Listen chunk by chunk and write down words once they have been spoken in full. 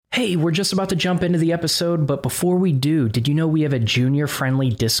Hey, we're just about to jump into the episode, but before we do, did you know we have a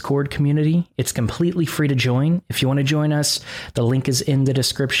junior-friendly Discord community? It's completely free to join. If you want to join us, the link is in the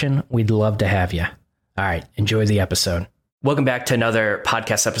description. We'd love to have you. All right, enjoy the episode. Welcome back to another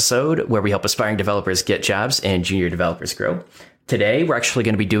podcast episode where we help aspiring developers get jobs and junior developers grow. Today, we're actually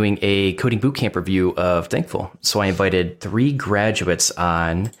going to be doing a coding bootcamp review of Thinkful. So I invited 3 graduates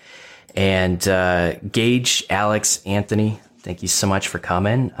on, and Gage, Alex, Anthony, thank you so much for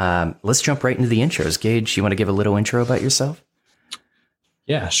coming. Let's jump right into the intros. Gage, you want to give a little intro about yourself?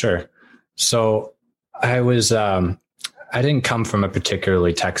 Yeah, sure. So I didn't come from a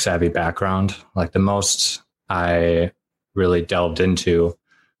particularly tech savvy background. Like the most I really delved into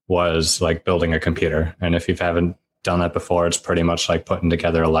was like building a computer. And if you haven't done that before, it's pretty much like putting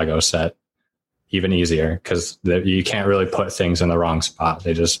together a Lego set, even easier because you can't really put things in the wrong spot.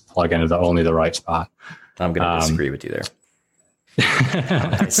 They just plug into only the right spot. I'm going to disagree with you there.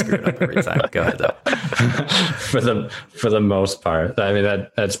 I screw it up every time. Go ahead though. For the most part, I mean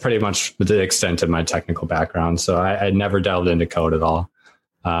that's pretty much the extent of my technical background. So I never delved into code at all.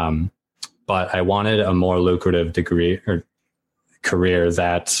 But I wanted a more lucrative degree or career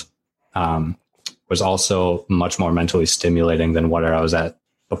that was also much more mentally stimulating than what I was at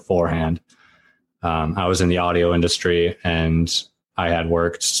beforehand. I was in the audio industry, and I had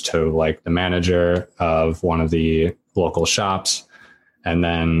worked to like the manager of one of the local shops. And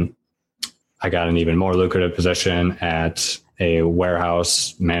then I got an even more lucrative position at a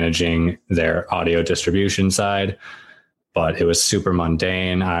warehouse managing their audio distribution side. But it was super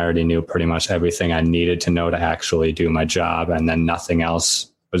mundane. I already knew pretty much everything I needed to know to actually do my job. And then nothing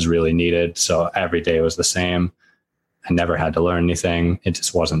else was really needed. So every day was the same. I never had to learn anything. It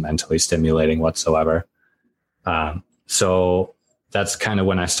just wasn't mentally stimulating whatsoever. So that's kind of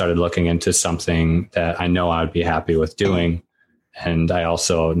when I started looking into something that I know I would be happy with doing. And I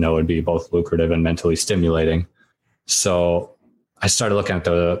also know it would be both lucrative and mentally stimulating. So I started looking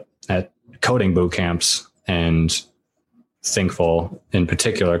at coding boot camps, and Thinkful in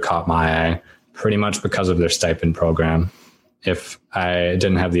particular caught my eye pretty much because of their stipend program. If I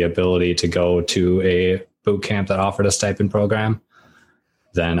didn't have the ability to go to a boot camp that offered a stipend program,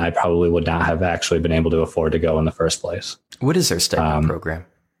 then I probably would not have actually been able to afford to go in the first place. What is their stipend program?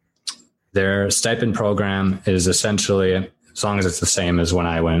 Their stipend program is essentially, as long as it's the same as when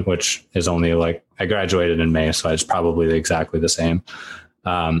I went, which is only like, I graduated in May, so it's probably exactly the same.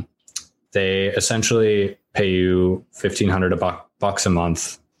 They essentially pay you $1,500 a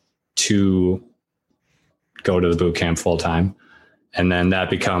month to go to the boot camp full time. And then that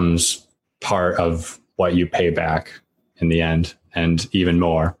becomes part of what you pay back in the end, and even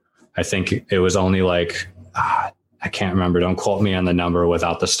more. I think it was only like, I can't remember. Don't quote me on the number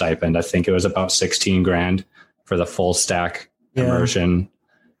without the stipend. I think it was about 16 grand for the full stack immersion.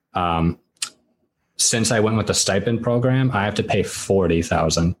 Since I went with the stipend program, I have to pay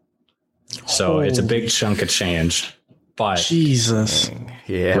 40,000. So it's a big chunk of change, but Jesus.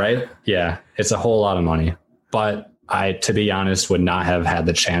 Yeah. Right. Yeah. It's a whole lot of money, but I, to be honest, would not have had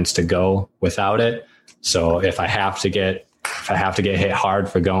the chance to go without it. So if I have to get hit hard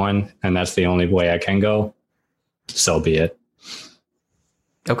for going, and that's the only way I can go, so be it.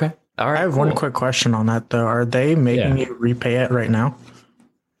 Okay. All right. I have one quick question on that though. Are they making you repay it right now?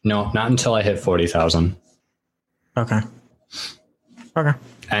 No, not until I hit 40,000. Okay.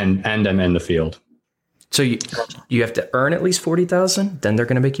 And I'm in the field. So you have to earn at least 40,000, then they're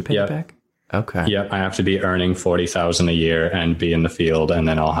going to make you pay it back? Okay. Yep. I have to be earning 40,000 a year and be in the field, and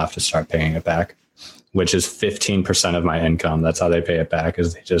then I'll have to start paying it back, which is 15% of my income. That's how they pay it back,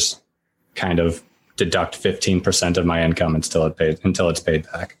 is they just kind of deduct 15% of my income until it's paid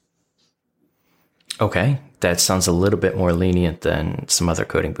back. Okay. That sounds a little bit more lenient than some other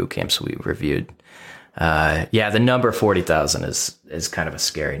coding boot camps we reviewed. The number 40,000 is kind of a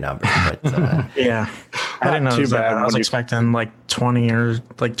scary number, but yeah, I didn't know that. I was expecting like 20 or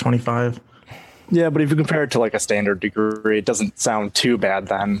like 25. Yeah, but if you compare it to like a standard degree, it doesn't sound too bad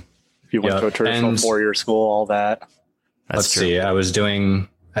then. If you went to a traditional 4-year school, all that. Let's see. I was doing,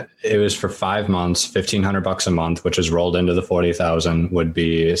 it was for 5 months, $1,500 a month, which is rolled into the 40,000, would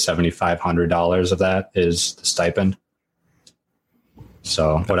be $7,500 of that is the stipend.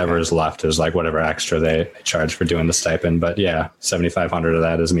 So whatever is left is like whatever extra they charge for doing the stipend. But yeah, 7,500 of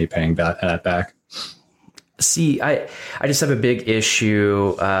that is me paying that back. See, I just have a big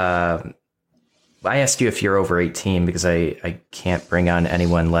issue. I asked you if you're over 18 because I can't bring on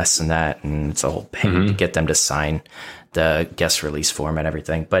anyone less than that. And it's a whole pain to get them to sign the guest release form and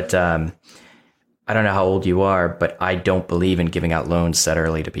everything. But I don't know how old you are, but I don't believe in giving out loans that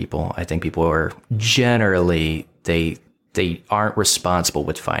early to people. I think people are generally, they they aren't responsible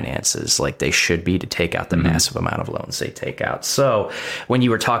with finances like they should be to take out the massive amount of loans they take out. So when you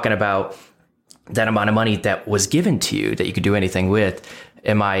were talking about that amount of money that was given to you that you could do anything with,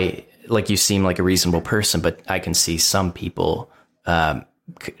 like, you seem like a reasonable person, but I can see some people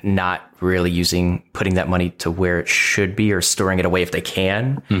not really putting that money to where it should be or storing it away if they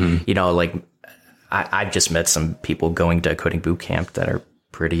can. Like I've just met some people going to coding boot camp that are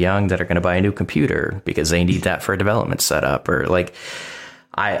pretty young that are going to buy a new computer because they need that for a development setup, or like,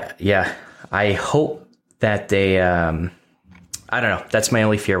 I hope that they, I don't know. That's my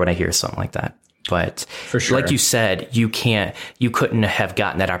only fear when I hear something like that. But for sure, like you said, you couldn't have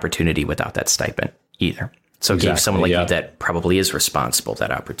gotten that opportunity without that stipend either. So it gave someone like you that probably is responsible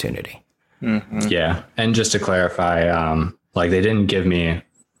that opportunity. Yeah. And just to clarify, like, they didn't give me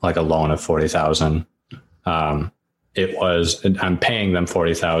like a loan of $40,000. It was, I'm paying them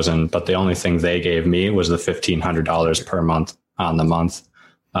 $40,000, but the only thing they gave me was the $1,500 per month on the month,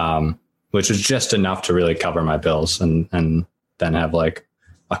 which was just enough to really cover my bills and then have like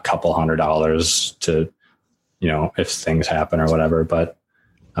a couple $100s to, if things happen or whatever. But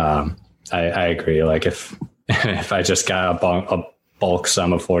I agree. Like if I just got a bulk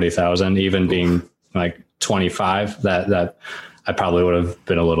sum of 40,000, even being like 25, that I probably would have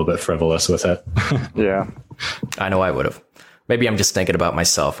been a little bit frivolous with it. Yeah. I know I would have. Maybe I'm just thinking about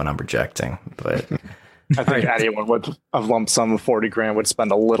myself and I'm projecting, but I think anyone with a lump sum of 40 grand would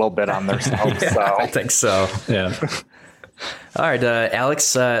spend a little bit on themselves. Yeah, so I think so. Yeah. All right,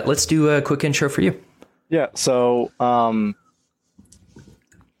 Alex, let's do a quick intro for you. Yeah. So,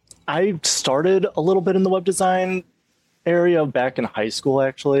 I started a little bit in the web design area back in high school,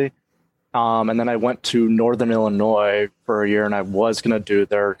 actually. And then I went to Northern Illinois for a year, and I was going to do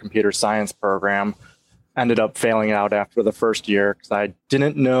their computer science program. Ended up failing out after the first year because I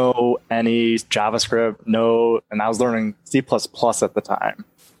didn't know any JavaScript, and I was learning C++ at the time.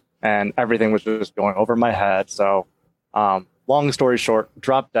 And everything was just going over my head. So long story short,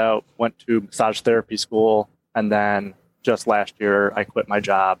 dropped out, went to massage therapy school, and then just last year, I quit my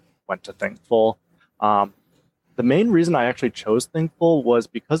job, went to Thinkful. The main reason I actually chose Thinkful was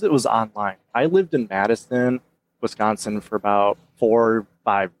because it was online. I lived in Madison, Wisconsin for about 4 or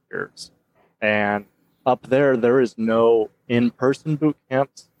 5 years. And up there is no in-person boot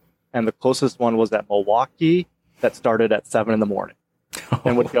camps. And the closest one was at Milwaukee that started at 7 a.m.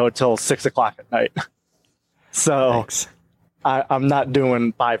 and would go till 6 o'clock at night. So I'm not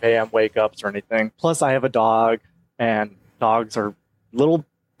doing 5 a.m. wake ups or anything. Plus I have a dog, and dogs are little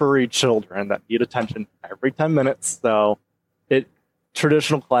furry children that need attention every 10 minutes. So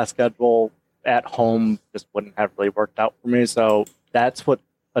traditional class schedule at home just wouldn't have really worked out for me. So that's what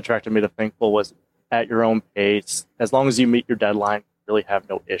attracted me to Thinkful, was at your own pace. As long as you meet your deadline, you really have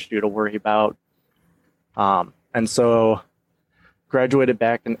no issue to worry about. And so graduated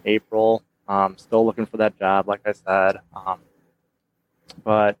back in April. Still looking for that job, like I said.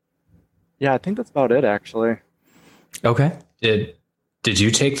 But yeah, I think that's about it, actually. Okay. Did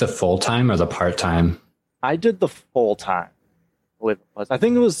you take the full-time or the part-time? I did the full-time, I believe it was. I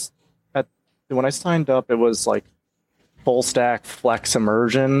think it was, when I signed up, it was like full stack flex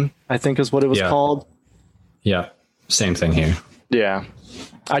immersion, I think is what it was called. Yeah. Same thing here. Yeah.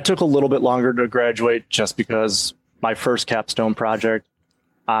 I took a little bit longer to graduate just because my first capstone project,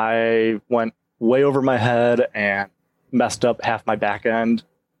 I went way over my head and messed up half my back end,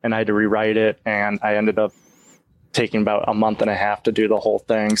 and I had to rewrite it, and I ended up taking about a month and a half to do the whole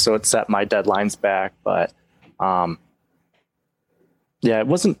thing. So it set my deadlines back. But yeah, it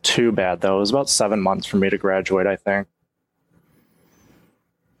wasn't too bad, though. It was about 7 months for me to graduate, I think.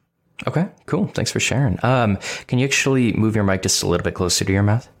 Okay, cool. Thanks for sharing. Can you actually move your mic just a little bit closer to your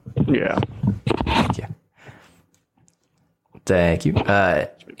mouth? Yeah. Thank you. Thank you.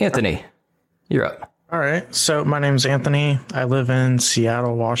 Anthony, you're up. All right. So my name's Anthony. I live in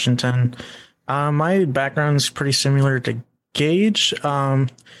Seattle, Washington. My background's pretty similar to Gage,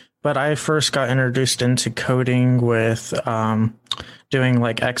 but I first got introduced into coding with doing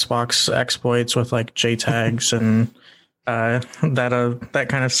like Xbox exploits with like JTags and that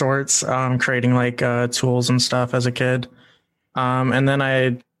kind of sorts, creating like tools and stuff as a kid. And then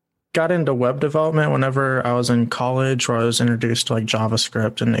I got into web development whenever I was in college, where I was introduced to like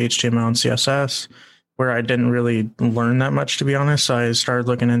JavaScript and HTML and CSS, where I didn't really learn that much, to be honest. So I started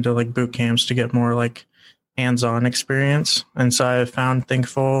looking into like boot camps to get more like hands-on experience. And so I found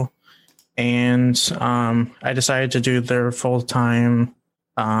Thinkful, and I decided to do their full-time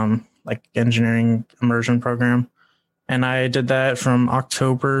like engineering immersion program. And I did that from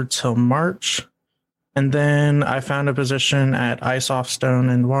October till March. And then I found a position at iSoftstone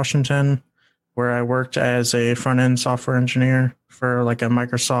in Washington, where I worked as a front-end software engineer for like a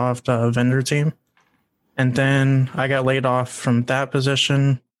Microsoft vendor team. And then I got laid off from that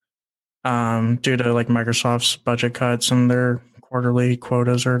position due to like Microsoft's budget cuts and their quarterly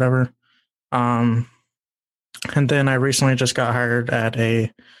quotas or whatever. And then I recently just got hired at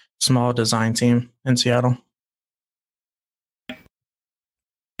a small design team in Seattle.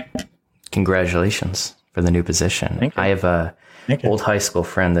 Congratulations for the new position. I have a old high school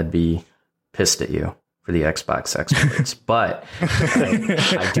friend that'd be pissed at you for the Xbox exploits, but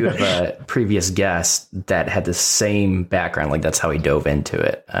I do have a previous guest that had the same background. Like that's how he dove into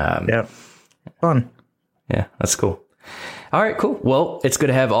it. Yeah. Fun. Yeah, that's cool. All right, cool. Well, it's good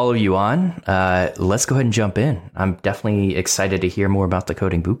to have all of you on. Let's go ahead and jump in. I'm definitely excited to hear more about the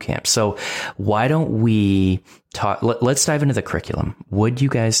coding bootcamp. So why don't we talk? Let's dive into the curriculum. What do you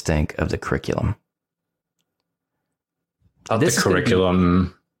guys think of the curriculum? The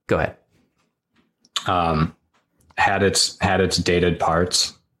curriculum. Go ahead. Had its dated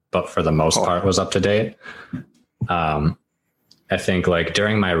parts, but for the most part was up to date. I think like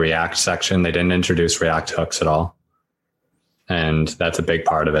during my React section, they didn't introduce React hooks at all. And that's a big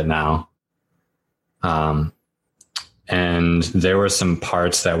part of it now. And there were some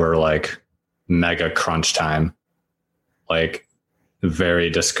parts that were like mega crunch time, like very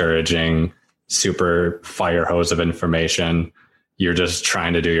discouraging, super fire hose of information. You're just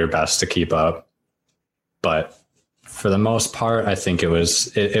trying to do your best to keep up. But for the most part, I think it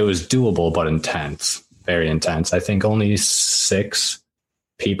was doable, but intense, very intense. I think only 6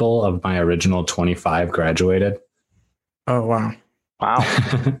 people of my original 25 graduated. Oh, wow. Wow.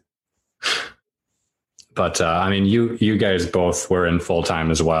 But I mean, you guys both were in full time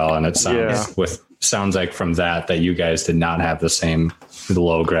as well. And it sounds like from that you guys did not have the same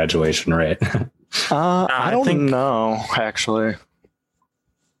low graduation rate. I don't know, actually.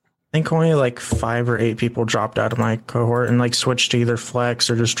 I think only like 5 or 8 people dropped out of my cohort and like switched to either Flex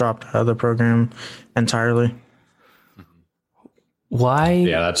or just dropped out of the program entirely. Why?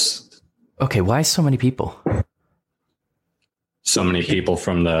 Yeah, that's okay. Why so many people? So many people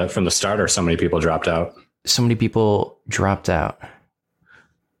from the start, or so many people dropped out. So many people dropped out.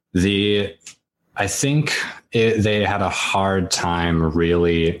 I think they had a hard time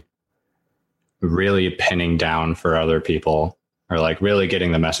really pinning down for other people, or like really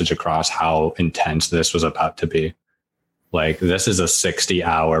getting the message across how intense this was about to be. Like this is a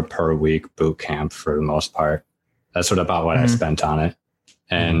 60-hour per week boot camp for the most part. That's what I spent on it.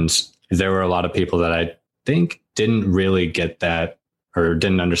 And there were a lot of people that I think didn't really get that or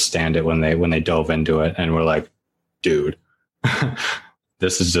didn't understand it when they dove into it and were like, dude,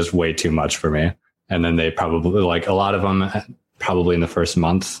 this is just way too much for me. And then they probably, like a lot of them, probably in the first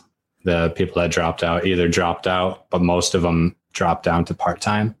month, the people that dropped out either dropped out, but most of them dropped down to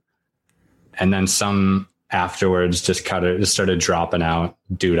part-time. And then some afterwards just started dropping out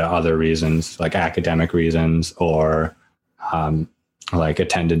due to other reasons, like academic reasons or like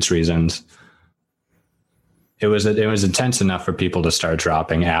attendance reasons. It was intense enough for people to start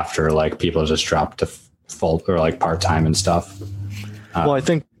dropping after like people just dropped to full or like part-time and stuff. Well, I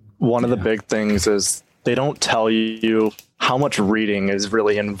think one of the big things is they don't tell you how much reading is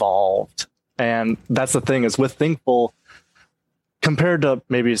really involved. And that's the thing is with Thinkful, compared to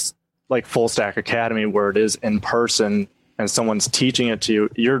maybe like Full Stack Academy where it is in person and someone's teaching it to you,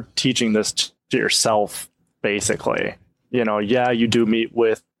 you're teaching this to yourself, basically. You know, yeah, you do meet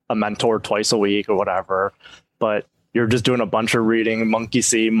with a mentor twice a week or whatever, but you're just doing a bunch of reading, monkey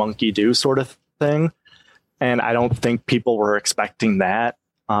see, monkey do sort of thing. And I don't think people were expecting that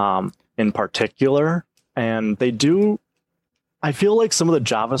in particular. And they do, I feel like some of the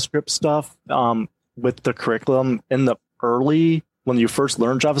JavaScript stuff with the curriculum in the early, when you first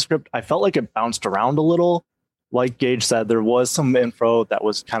learned JavaScript, I felt like it bounced around a little. Like Gage said, there was some info that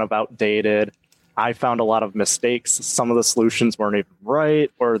was kind of outdated. I found a lot of mistakes. Some of the solutions weren't even right,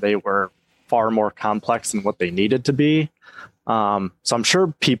 or they were far more complex than what they needed to be. So I'm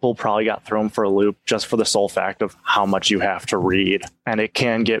sure people probably got thrown for a loop just for the sole fact of how much you have to read. And it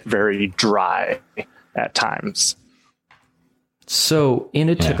can get very dry at times. So in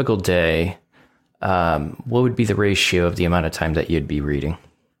a typical day, what would be the ratio of the amount of time that you'd be reading?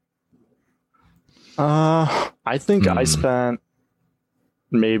 I think I spent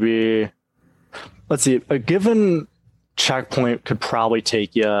maybe, let's see, a given checkpoint could probably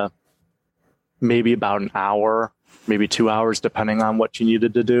take you maybe about an hour, maybe 2 hours, depending on what you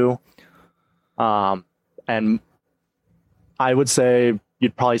needed to do. And I would say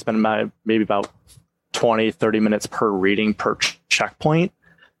you'd probably spend maybe about 20, 30 minutes per reading per checkpoint.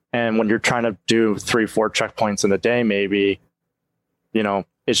 And when you're trying to do 3-4 checkpoints in a day, maybe, you know,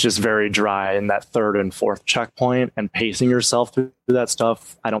 it's just very dry in that third and fourth checkpoint, and pacing yourself through that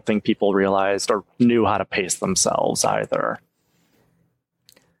stuff. I don't think people realized or knew how to pace themselves either.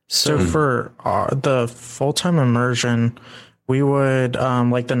 So for the full-time immersion, we would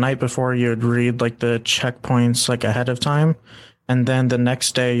like the night before you would read like the checkpoints like ahead of time, and then the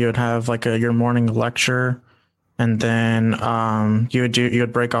next day you would have like your morning lecture, and then you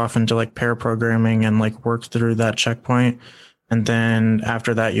would break off into like pair programming and like work through that checkpoint, and then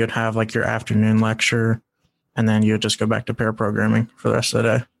after that you'd have like your afternoon lecture, and then you would just go back to pair programming for the rest of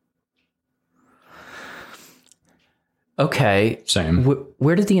the day. Okay. Same.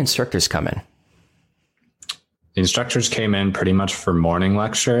 Where did the instructors come in? The instructors came in pretty much for morning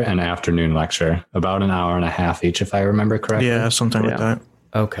lecture and afternoon lecture, about an hour and a half each, if I remember correctly. Yeah, something like that.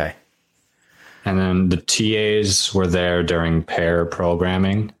 Okay. And then the TAs were there during pair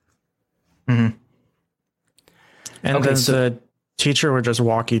programming. Mm-hmm. And Okay, then so- the teacher would just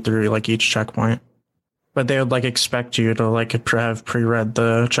walk you through like each checkpoint, but they would like expect you to like have pre-read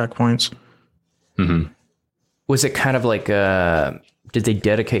the checkpoints. Mm-hmm. Was it kind of like, did they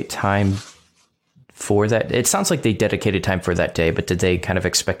dedicate time for that? It sounds like they dedicated time for that day, but did they kind of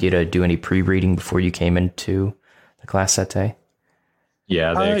expect you to do any pre-reading before you came into the class that day?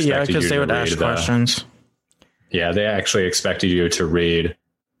 Yeah, they expected because you they to would read ask questions. Yeah, they actually expected you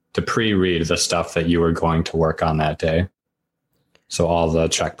to pre-read the stuff that you were going to work on that day. So all the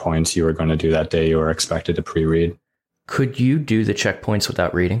checkpoints you were going to do that day, you were expected to pre-read. Could you do the checkpoints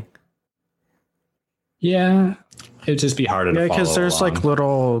without reading? Yeah, it'd just be harder to follow because there's along.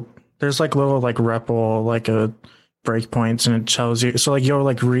 little like REPL like breakpoints, and it tells you. So like you'll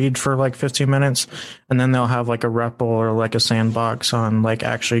like read for like 15 minutes, and then they'll have like a REPL or like a sandbox on like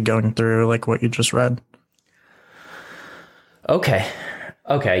actually going through like what you just read. Okay.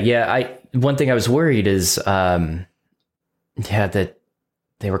 Yeah. One thing I was worried is, that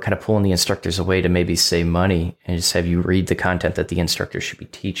they were kind of pulling the instructors away to maybe save money and just have you read the content that the instructor should be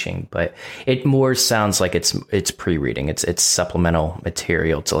teaching. But it more sounds like it's pre-reading. It's supplemental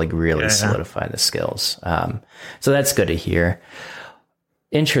material to like really solidify the skills. So that's good to hear.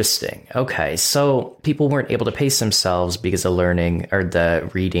 Interesting. Okay. So people weren't able to pace themselves because the learning or the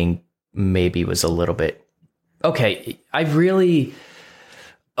reading maybe was a little bit. Okay. I don't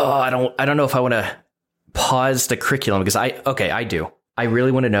know if I want to pause the curriculum because I do. I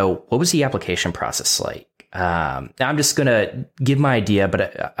really want to know, what was the application process like? Now I'm just going to give my idea,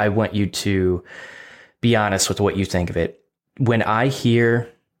 but I want you to be honest with what you think of it. When I hear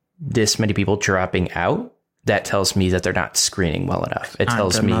this many people dropping out, that tells me that they're not screening well enough. It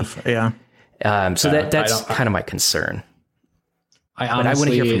tells me, yeah. So that's kind of my concern. I but I want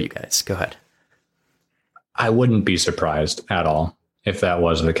to hear from you guys. Go ahead. I wouldn't be surprised at all if that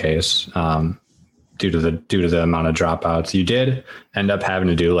was the case. Due to the amount of dropouts, you did end up having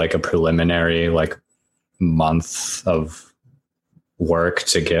to do like a preliminary like month of work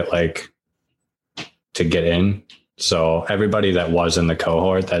to get in. So everybody that was in the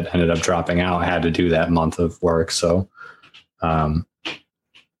cohort that ended up dropping out had to do that month of work. So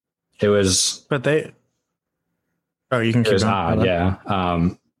it was. But they. Oh, you can. It was odd, yeah.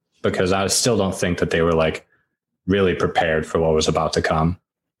 Because I still don't think that they were like really prepared for what was about to come,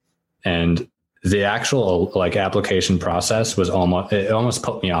 and the actual like application process was almost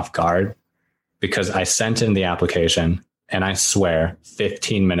put me off guard, because I sent in the application and I swear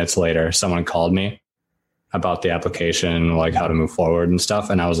 15 minutes later, someone called me about the application, like how to move forward and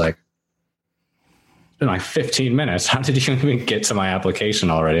stuff. And I was like, it's been like 15 minutes. How did you even get to my application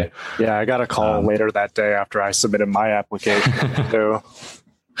already? Yeah, I got a call later that day after I submitted my application too.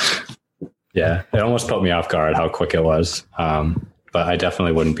 Yeah, it almost put me off guard how quick it was. But I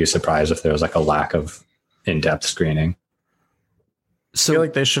definitely wouldn't be surprised if there was like a lack of in-depth screening. So I feel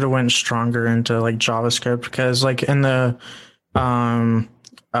like they should have went stronger into like JavaScript, because like in the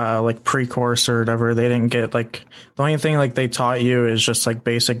like pre-course or whatever, they didn't get like, the only thing like they taught you is just like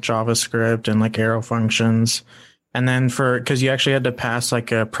basic JavaScript and like arrow functions. And then because you actually had to pass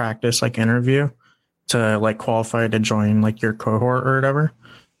like a practice like interview to like qualify to join like your cohort or whatever.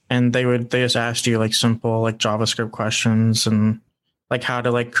 And they just asked you like simple like JavaScript questions and like how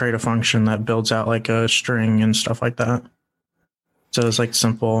to like create a function that builds out like a string and stuff like that. So it's like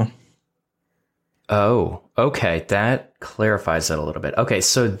simple. Oh, okay. That clarifies that a little bit. Okay.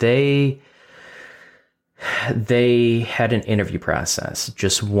 So they had an interview process,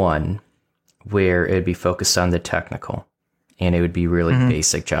 just one, where it would be focused on the technical, and it would be really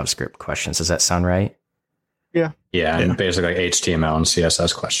basic JavaScript questions. Does that sound right? Yeah. Yeah. And basically HTML and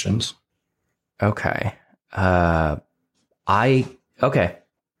CSS questions. Okay. Okay.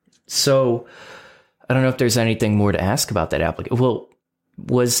 So I don't know if there's anything more to ask about that application. Well,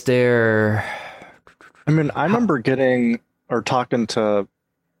 was there? I mean, I remember getting or talking to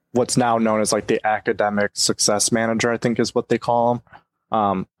what's now known as like the academic success manager, I think is what they call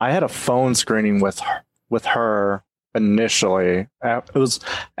them. I had a phone screening with her initially. It was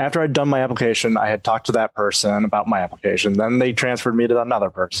after I'd done my application. I had talked to that person about my application. Then they transferred me to another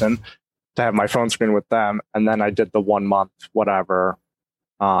person to have my phone screen with them. And then I did the 1 month, whatever.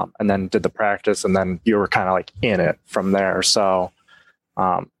 And then did the practice. And then you were kind of like in it from there. So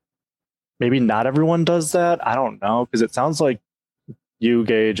maybe not everyone does that. I don't know. Because it sounds like you,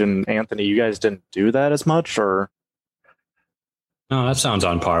 Gage, and Anthony, you guys didn't do that as much, or? No, that sounds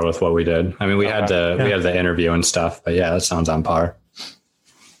on par with what we did. I mean, we had the interview and stuff, but yeah, that sounds on par.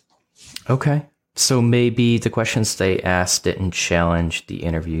 Okay. So maybe the questions they asked didn't challenge the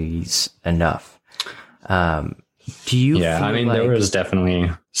interviewees enough. Do you? Yeah, I mean, there was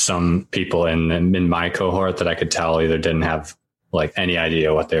definitely some people in my cohort that I could tell either didn't have like any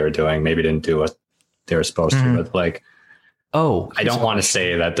idea what they were doing, maybe didn't do what they were supposed to. But like, I don't want to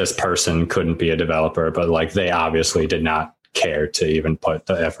say that this person couldn't be a developer, but like they obviously did not care to even put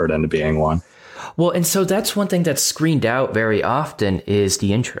the effort into being one. Well, and so that's one thing that's screened out very often is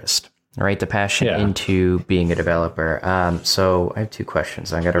the interest, right? The passion into being a developer. So I have two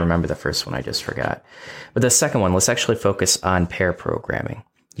questions. I got to remember the first one. I just forgot. But the second one, let's actually focus on pair programming.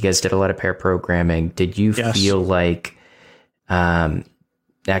 You guys did a lot of pair programming. Did you feel like,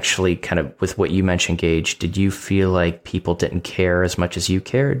 actually kind of with what you mentioned, Gage, did you feel like people didn't care as much as you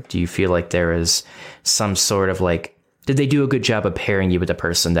cared? Do you feel like there is some sort of like, did they do a good job of pairing you with a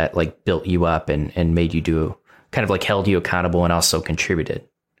person that like built you up and made you do kind of like held you accountable and also contributed?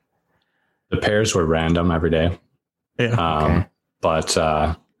 The pairs were random every day. Yeah. But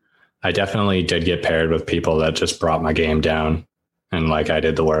I definitely did get paired with people that just brought my game down and like I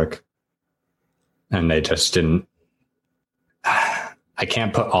did the work and they just didn't. I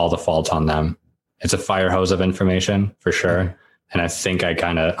can't put all the fault on them. It's a fire hose of information for sure. Mm-hmm. And I think I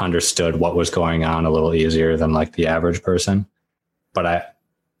kind of understood what was going on a little easier than like the average person. But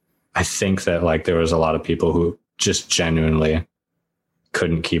I think that like there was a lot of people who just genuinely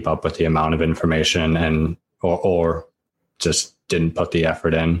couldn't keep up with the amount of information and or just didn't put the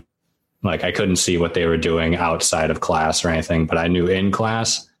effort in. Like I couldn't see what they were doing outside of class or anything, but I knew in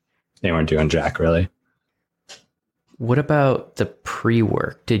class they weren't doing jack really. What about the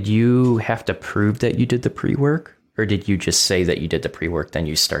pre-work? Did you have to prove that you did the pre-work, or did you just say that you did the pre-work, then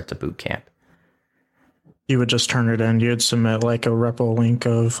you start the boot camp? You would just turn it in. You'd submit like a repo link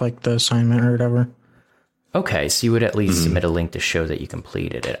of like the assignment or whatever. Okay, so you would at least submit a link to show that you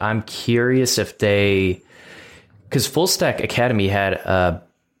completed it. I'm curious if because Full Stack Academy I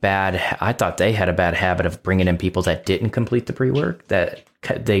thought they had a bad habit of bringing in people that didn't complete the pre-work, that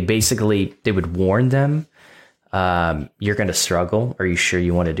they would warn them, you're going to struggle. Are you sure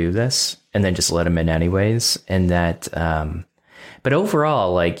you want to do this? And then just let them in anyways. And that, but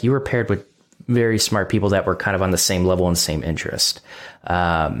overall, like you were paired with very smart people that were kind of on the same level and same interest.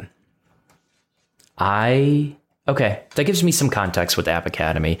 Okay, that gives me some context with App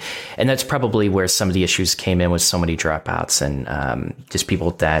Academy. And that's probably where some of the issues came in with so many dropouts and just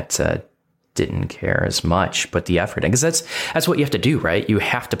people that didn't care as much, put the effort in. Because that's what you have to do, right? You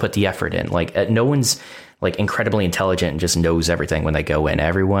have to put the effort in. Like no one's like incredibly intelligent and just knows everything when they go in.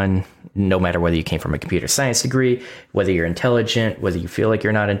 Everyone, no matter whether you came from a computer science degree, whether you're intelligent, whether you feel like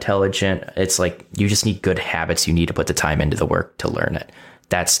you're not intelligent, it's like you just need good habits. You need to put the time into the work to learn it.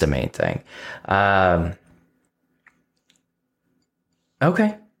 That's the main thing.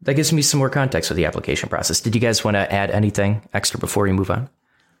 Okay, that gives me some more context with the application process. Did you guys want to add anything extra before we move on?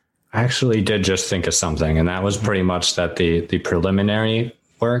 I actually did just think of something, and that was pretty much that the preliminary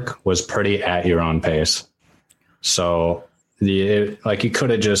work was pretty at your own pace. So you could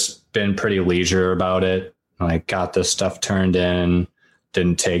have just been pretty leisure about it, like got this stuff turned in,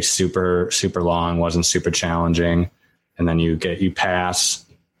 didn't take super, super long, wasn't super challenging. And then you pass,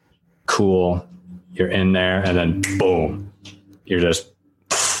 cool, you're in there, and then boom, you're just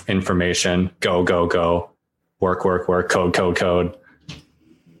information, go, work, code.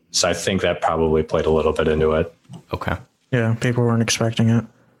 So I think that probably played a little bit into it. Okay. Yeah, people weren't expecting it.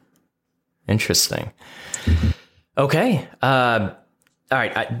 Interesting. Okay. All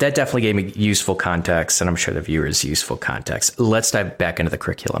right. That definitely gave me useful context, and I'm sure the viewers useful context. Let's dive back into the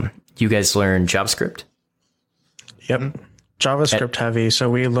curriculum. You guys learn JavaScript? Yep. JavaScript heavy. So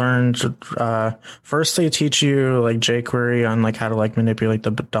we learned, first they teach you like jQuery on like how to like manipulate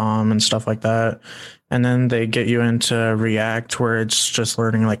the DOM and stuff like that. And then they get you into React where it's just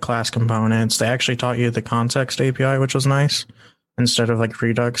learning like class components. They actually taught you the context API, which was nice, instead of like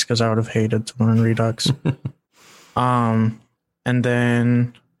Redux, because I would have hated to learn Redux. and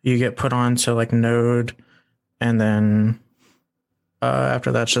then you get put on to like Node, and then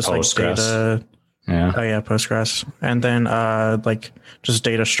after that's just Postgres. like data. Yeah. Oh yeah, Postgres, and then like just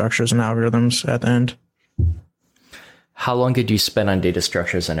data structures and algorithms at the end. How long did you spend on data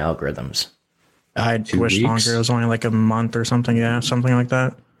structures and algorithms? I 2 wish weeks? longer. It was only like a month or something. Yeah, something like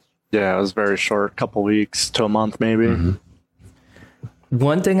that. Yeah, it was very short, couple weeks to a month maybe.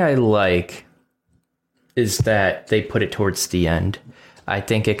 One thing I like is that they put it towards the end. I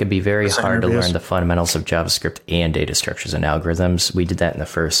think it could be very hard to learn the fundamentals of JavaScript and data structures and algorithms. We did that in the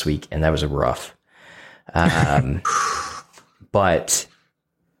first week, and that was rough. But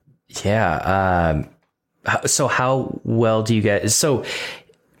yeah. So how well do you guys? So,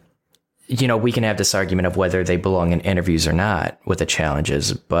 you know, we can have this argument of whether they belong in interviews or not with the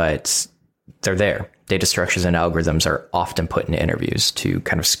challenges, but they're there. Data structures and algorithms are often put in interviews to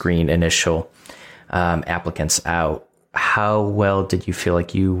kind of screen initial applicants out. How well did you feel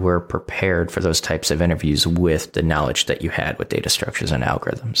like you were prepared for those types of interviews with the knowledge that you had with data structures and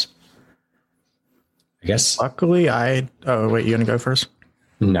algorithms? I guess. Luckily, oh wait, you gonna go first?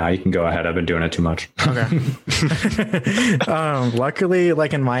 No, you can go ahead. I've been doing it too much. Okay. Luckily,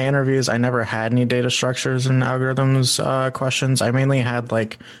 like in my interviews, I never had any data structures and algorithms questions. I mainly had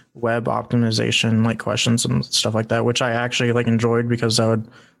like web optimization like questions and stuff like that, which I actually like enjoyed because that would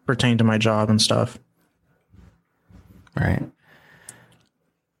pertain to my job and stuff. All right.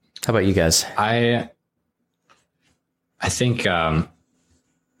 How about you guys? I think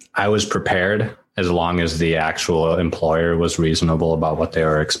I was prepared as long as the actual employer was reasonable about what they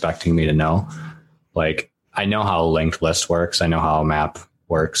were expecting me to know. Like, I know how a linked list works. I know how a map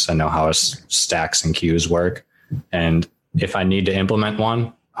works. I know how stacks and queues work. And if I need to implement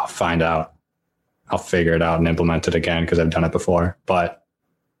one, I'll find out. I'll figure it out and implement it again because I've done it before. But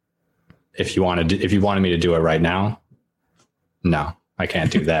if you wanted me to do it right now, no, I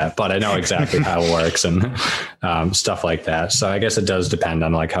can't do that. But I know exactly how it works and stuff like that. So I guess it does depend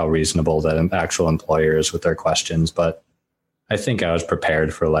on like how reasonable the actual employer is with their questions. But I think I was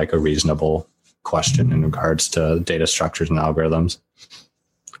prepared for like a reasonable question in regards to data structures and algorithms.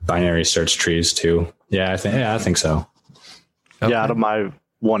 Binary search trees too. Yeah, I think so. Okay. Yeah, out of my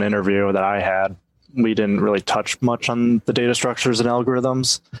one interview that I had, we didn't really touch much on the data structures and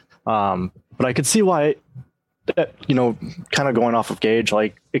algorithms. But I could see why, you know, kind of going off of Gage,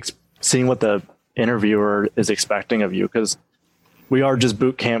 like seeing what the interviewer is expecting of you, because we are just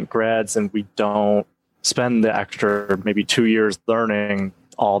bootcamp grads and we don't spend the extra maybe 2 years learning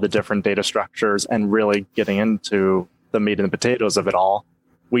all the different data structures and really getting into the meat and the potatoes of it all.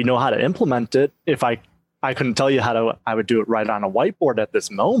 We know how to implement it. If I couldn't tell you I would do it right on a whiteboard at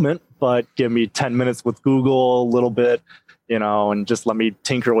this moment, but give me 10 minutes with Google, a little bit, you know, and just let me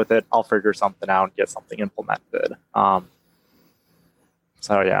tinker with it. I'll figure something out and get something implemented.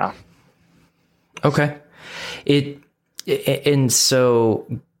 So yeah. Okay. And so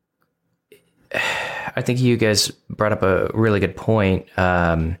I think you guys brought up a really good point.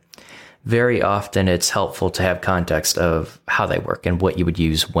 Very often it's helpful to have context of how they work and what you would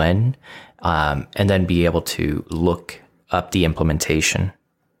use when, and then be able to look up the implementation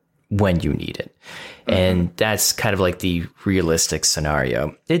when you need it. Mm-hmm. And that's kind of like the realistic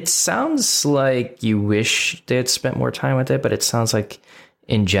scenario. It sounds like you wish they had spent more time with it, but it sounds like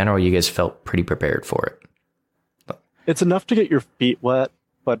in general, you guys felt pretty prepared for it. It's enough to get your feet wet,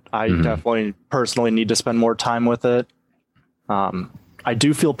 but I definitely personally need to spend more time with it. I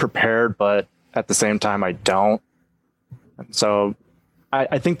do feel prepared, but at the same time, I don't. And so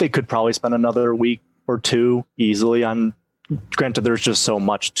I think they could probably spend another week or two easily on, granted, there's just so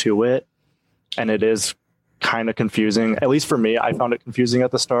much to it. And it is kind of confusing. At least for me, I found it confusing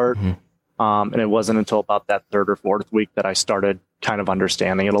at the start. And it wasn't until about that third or fourth week that I started kind of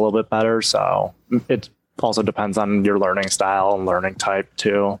understanding it a little bit better. So it also depends on your learning style and learning type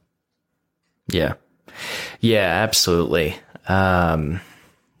too. Yeah. Yeah, absolutely.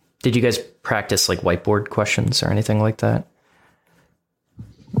 Did you guys practice like whiteboard questions or anything like that?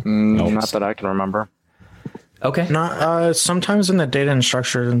 Not that I can remember. Okay. Not sometimes in the data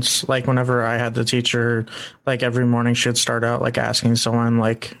instructions, like whenever I had the teacher, like every morning she'd start out like asking someone,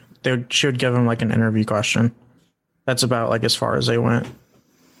 like she would give them like an interview question. That's about like as far as they went.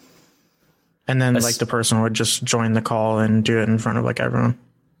 And then like the person would just join the call and do it in front of like everyone.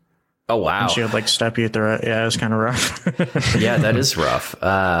 Oh, wow. And she would like step you through it. Yeah, it was kind of rough. Yeah, that is rough.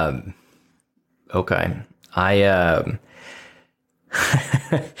 Okay. I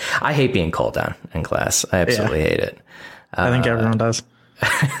hate being called on in class. I absolutely hate it. I think everyone does.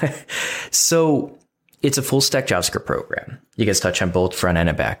 So it's a full stack JavaScript program. You guys touch on both front end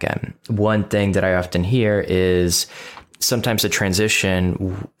and back end. One thing that I often hear is sometimes the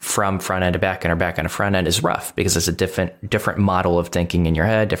transition from front end to back end or back end to front end is rough because it's a different model of thinking in your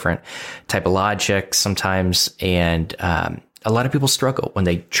head, different type of logic sometimes. And a lot of people struggle when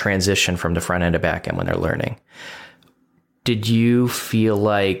they transition from the front end to back end when they're learning. Did you feel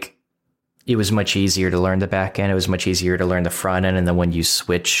like it was much easier to learn the back end? It was much easier to learn the front end. And then when you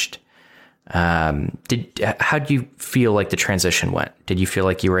switched, how do you feel like the transition went? Did you feel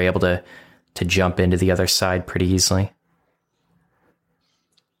like you were able to jump into the other side pretty easily?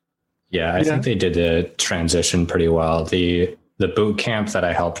 Yeah, I think they did the transition pretty well. The boot camp that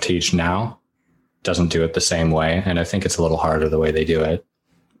I help teach now doesn't do it the same way. And I think it's a little harder the way they do it,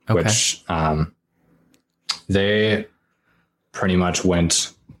 which they pretty much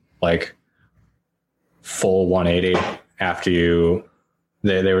went like full 180 after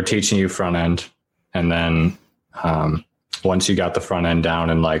they were teaching you front end. And then once you got the front end down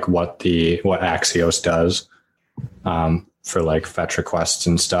and like what Axios does for like fetch requests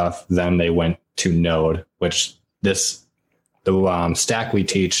and stuff, then they went to Node, which the stack we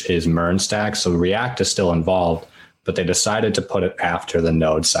teach is MERN stack. So React is still involved, but they decided to put it after the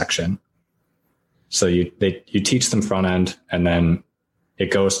Node section. So you teach them front end and then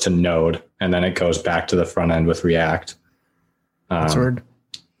it goes to Node and then it goes back to the front end with React. That's weird.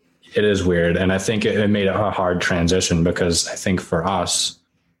 It is weird. And I think it made a hard transition because I think for us,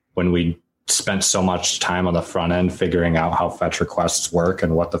 when we spent so much time on the front end figuring out how fetch requests work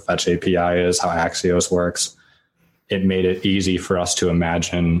and what the fetch API is, how Axios works, it made it easy for us to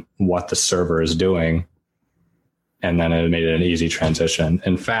imagine what the server is doing. And then it made it an easy transition.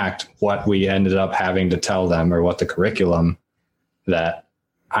 In fact, what we ended up having to tell them, or what the curriculum that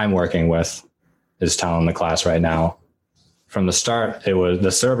I'm working with is telling the class right now, from the start, it was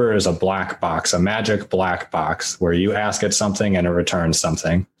the server is a black box, a magic black box where you ask it something and it returns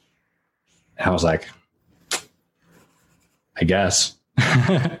something. And I was like, I guess.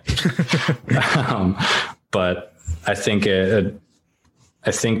 But I think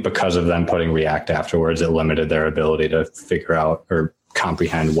because of them putting React afterwards, it limited their ability to figure out or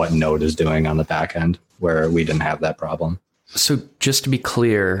comprehend what Node is doing on the back end, where we didn't have that problem. So just to be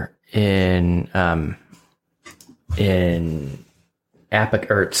clear, in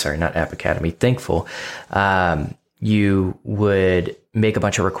Thinkful, you would make a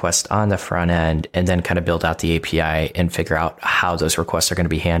bunch of requests on the front end and then kind of build out the API and figure out how those requests are going to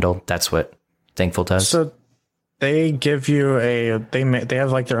be handled. That's what Thinkful does. So they give you they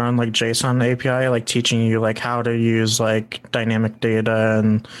have like their own like JSON API, like teaching you like how to use like dynamic data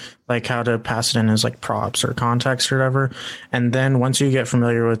and like how to pass it in as like props or context or whatever. And then once you get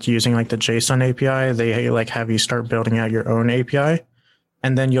familiar with using like the JSON API, they like have you start building out your own API.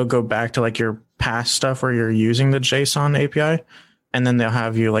 And then you'll go back to like your past stuff where you're using the JSON API. And then they'll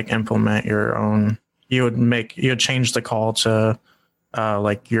have you like implement your own, you would change the call to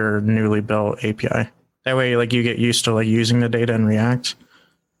like your newly built API. That way, like you get used to like using the data in React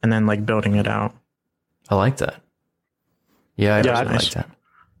and then like building it out. I like that. Yeah, I like that.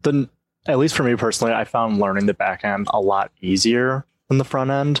 At least for me personally, I found learning the back end a lot easier than the front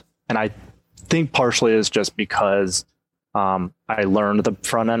end. And I think partially is just because I learned the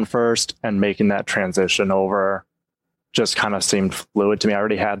front end first, and making that transition over just kind of seemed fluid to me. I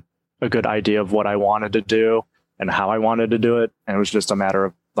already had a good idea of what I wanted to do and how I wanted to do it. And it was just a matter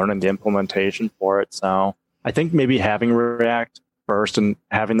of learning the implementation for it. So I think maybe having React first and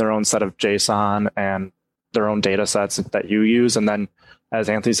having their own set of JSON and their own data sets that you use. And then, as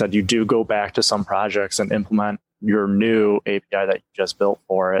Anthony said, you do go back to some projects and implement your new API that you just built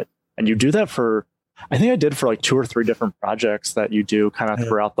for it. And you do that I think I did for like 2 or 3 different projects that you do kind of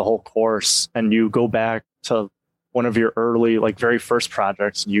throughout the whole course. And you go back to one of your early, like very first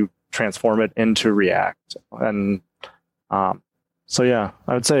projects, you transform it into React. And so, yeah,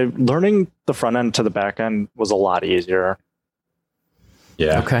 I would say learning the front end to the back end was a lot easier.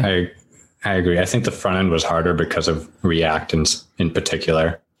 Yeah, okay. I agree. I think the front end was harder because of React in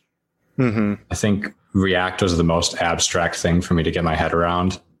particular. Mm-hmm. I think React was the most abstract thing for me to get my head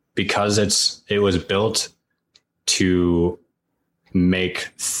around, because it was built to make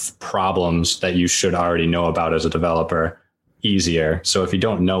problems that you should already know about as a developer easier. So if you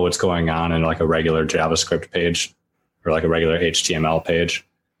don't know what's going on in like a regular JavaScript page or like a regular HTML page,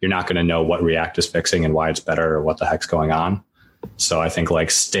 you're not going to know what React is fixing and why it's better or what the heck's going on. So I think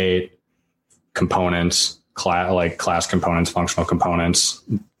like state components, class components, functional components,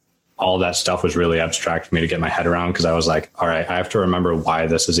 all that stuff was really abstract for me to get my head around, because I was like, all right, I have to remember why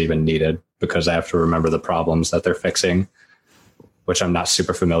this is even needed, because I have to remember the problems that they're fixing, which I'm not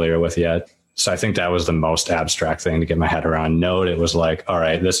super familiar with yet. So I think that was the most abstract thing to get my head around. Node, it was like, all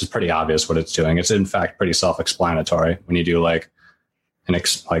right, this is pretty obvious what it's doing. It's in fact pretty self-explanatory when you do like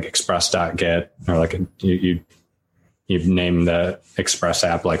like express.get, or like you name the Express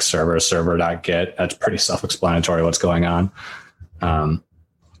app like server.get. That's pretty self-explanatory what's going on.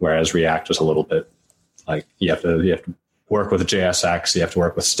 Whereas React was a little bit like you have to work with JSX, you have to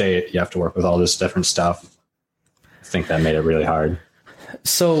work with state, you have to work with all this different stuff. I think that made it really hard.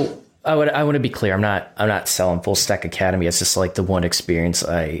 So I want to be clear. I'm not selling Full Stack Academy. It's just like the one experience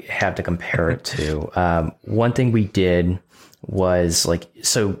I have to compare it to. One thing we did was like,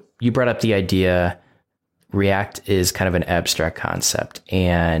 so you brought up the idea React is kind of an abstract concept,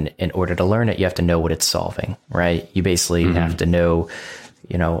 and in order to learn it, you have to know what it's solving, right? You basically have to know,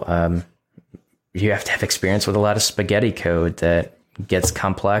 you have to have experience with a lot of spaghetti code that gets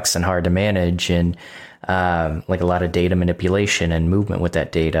complex and hard to manage, and like a lot of data manipulation and movement with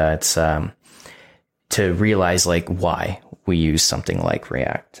that data. It's to realize like why we use something like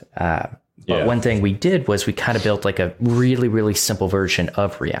React. But one thing we did was we kind of built like a really, really simple version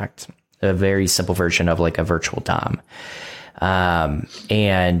of React, a very simple version of like a virtual DOM.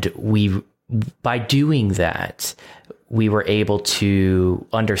 And by doing that, we were able to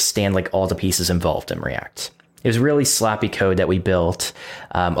understand like all the pieces involved in React. It was really sloppy code that we built.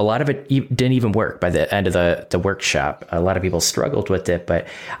 A lot of it didn't even work by the end of the workshop. A lot of people struggled with it, but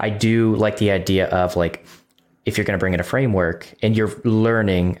I do like the idea of like, if you're going to bring in a framework and you're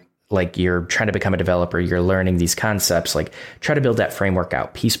learning, like you're trying to become a developer, you're learning these concepts, like try to build that framework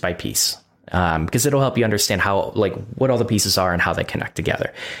out piece by piece. Because it'll help you understand how, like what all the pieces are and how they connect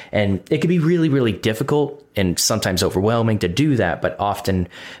together. And it can be really, really difficult and sometimes overwhelming to do that. But often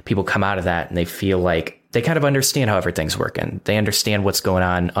people come out of that and they feel like they kind of understand how everything's working. They understand what's going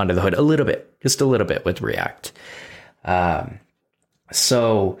on under the hood a little bit, just a little bit with React.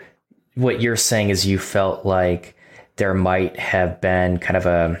 So what you're saying is you felt like there might have been kind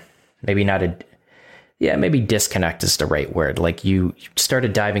of maybe disconnect is the right word. Like you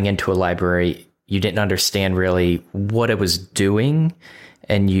started diving into a library, you didn't understand really what it was doing.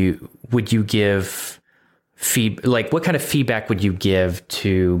 And would you give what kind of feedback would you give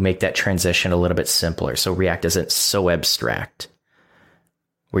to make that transition a little bit simpler? So React isn't so abstract,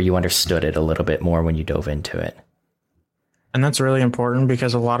 where you understood it a little bit more when you dove into it. And that's really important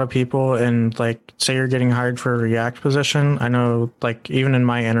because a lot of people, and like, say you're getting hired for a React position. I know, like, even in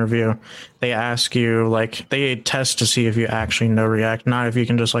my interview, they ask you, like, they test to see if you actually know React, not if you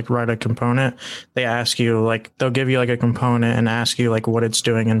can just like write a component. They ask you, like, they'll give you like a component and ask you like what it's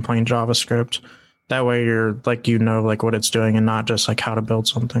doing in plain JavaScript. That way you're like, like what it's doing and not just like how to build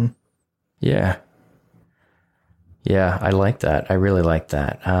something. Yeah. Yeah, I like that. I really like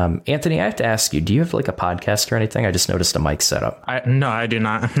that. Anthony, I have to ask you, do you have like a podcast or anything? I just noticed a mic setup. No, I do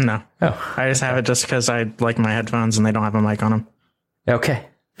not. No. Oh, I just have it just because I like my headphones and they don't have a mic on them. Okay,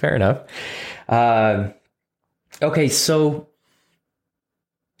 fair enough. Okay, so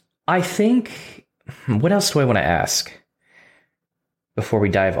I think, what else do I want to ask before we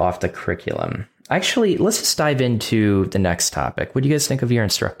dive off the curriculum? Actually, let's just dive into the next topic. What do you guys think of your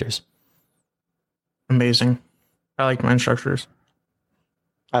instructors? Amazing. I like my instructors.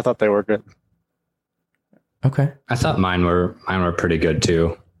 I thought they were good. Okay. I thought mine were pretty good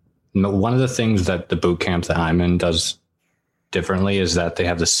too. One of the things that the bootcamp that I'm in does differently is that they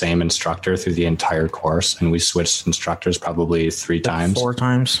have the same instructor through the entire course, and we switched instructors probably 4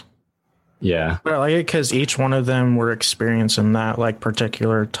 times. Yeah. But I like it because each one of them were experienced in that like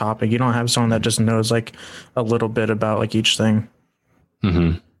particular topic. You don't have someone that just knows like a little bit about like each thing.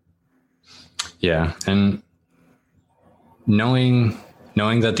 Mm-hmm. Yeah. And knowing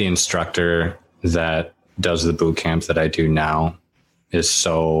that the instructor that does the boot camp that I do now is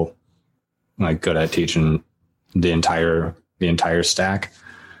so like good at teaching the entire stack,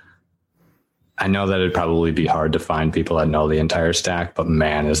 I know that it'd probably be hard to find people that know the entire stack, but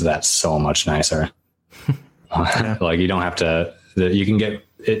man, is that so much nicer. Like you don't have to, you can get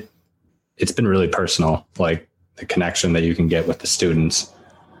it. It's been really personal, like the connection that you can get with the students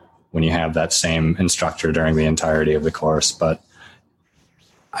when you have that same instructor during the entirety of the course. But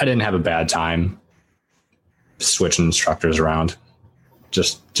I didn't have a bad time switching instructors around.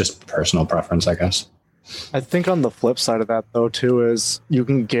 Just personal preference, I guess. I think on the flip side of that, though, too, is you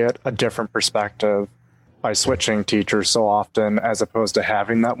can get a different perspective by switching teachers so often as opposed to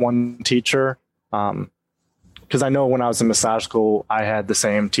having that one teacher. Because I know when I was in massage school, I had the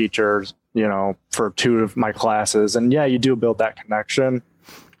same teachers, for 2 of my classes. And yeah, you do build that connection.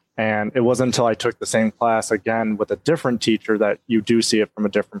 And it wasn't until I took the same class again with a different teacher that you do see it from a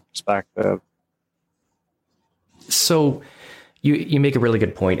different perspective. So You make a really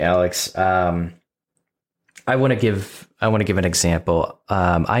good point, Alex. I want to give an example.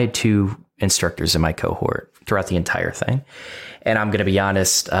 I had 2 instructors in my cohort throughout the entire thing, and I'm going to be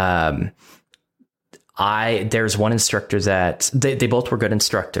honest. There's one instructor that they both were good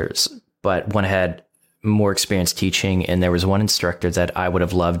instructors, but one had more experience teaching, and there was one instructor that I would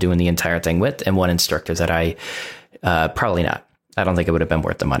have loved doing the entire thing with, and one instructor that I probably not. I don't think it would have been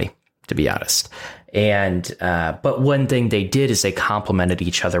worth the money, to be honest. And but one thing they did is they complemented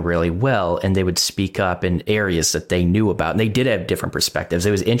each other really well, and they would speak up in areas that they knew about, and they did have different perspectives.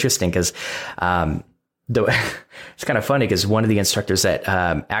 It was interesting because it's kind of funny because one of the instructors that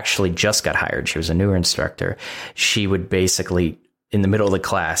actually just got hired, she was a newer instructor. She would basically, in the middle of the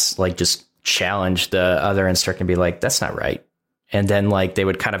class, like just challenge the other instructor and be like, "That's not right." And then like they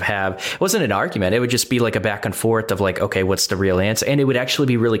would kind of have, it wasn't an argument. It would just be like a back and forth of like, okay, what's the real answer? And it would actually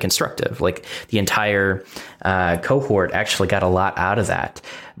be really constructive. Like the entire cohort actually got a lot out of that.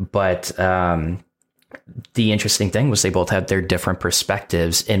 But the interesting thing was they both had their different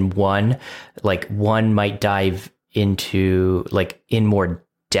perspectives, and one might dive into like in more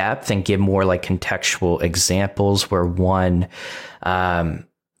depth and give more like contextual examples, where one,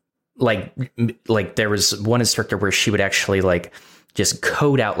 like there was one instructor where she would actually like just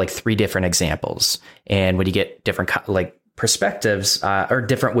code out like 3 different examples. And when you get different like perspectives or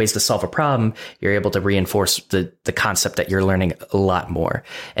different ways to solve a problem, you're able to reinforce the concept that you're learning a lot more.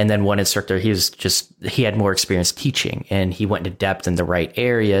 And then one instructor, he had more experience teaching, and he went into depth in the right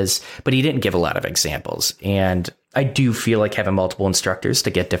areas, but he didn't give a lot of examples. And I do feel like having multiple instructors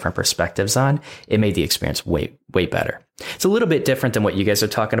to get different perspectives on, it made the experience way, way better. It's a little bit different than what you guys are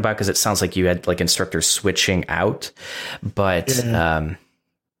talking about, because it sounds like you had like instructors switching out, but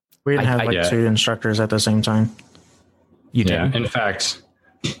we didn't have 2 instructors at the same time. You did. Yeah. In fact,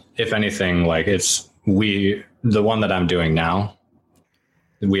 if anything, like the one that I'm doing now,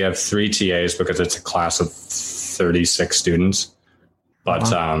 we have 3 TAs because it's a class of 36 students,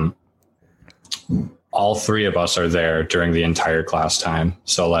 but all 3 of us are there during the entire class time.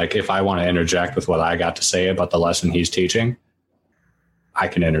 So like if I want to interject with what I got to say about the lesson he's teaching, I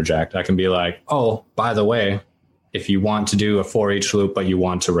can interject. I can be like, oh, by the way, if you want to do a for each loop, but you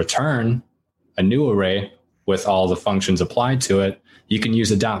want to return a new array with all the functions applied to it, you can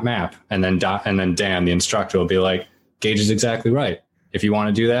use a dot map. And then Dan, the instructor, will be like, Gage is exactly right. If you want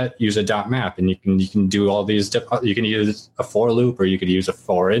to do that, use a dot map, and you can do all these. You can use a for loop, or you could use a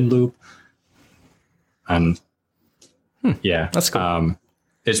for in loop. And yeah, that's cool.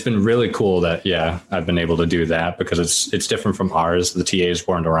 It's been really cool that I've been able to do that, because it's different from ours. The TAs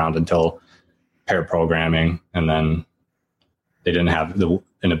weren't around until pair programming, and then they didn't have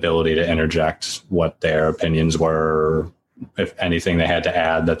an ability to interject what their opinions were, if anything they had to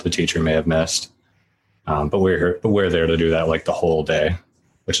add that the teacher may have missed. But we're there to do that like the whole day,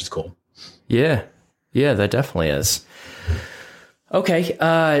 which is cool. Yeah, that definitely is. Okay,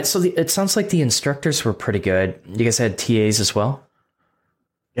 so it sounds like the instructors were pretty good. You guys had TAs as well?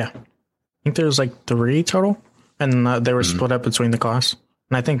 Yeah. I think there was like 3 total, and they were split up between the class.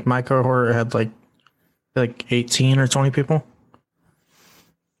 And I think my cohort had like 18 or 20 people.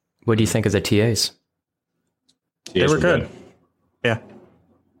 What do you think of the TAs? They were good. Yeah.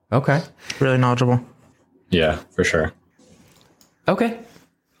 Okay. Really knowledgeable. Yeah, for sure. Okay.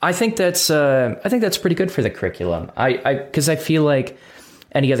 I think that's pretty good for the curriculum. Because I feel like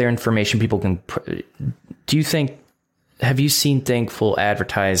any other information people can. Have you seen Thinkful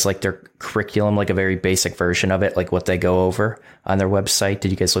advertise like their curriculum, like a very basic version of it, like what they go over on their website? Did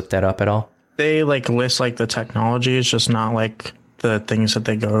you guys look that up at all? They like list like the technology. It's just not like the things that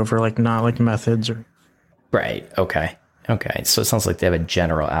they go over, like not like methods or. Right. Okay. So it sounds like they have a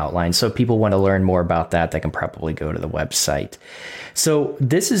general outline. So if people want to learn more about that, they can probably go to the website. So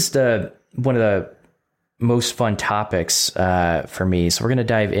this is one of the most fun topics for me. So we're going to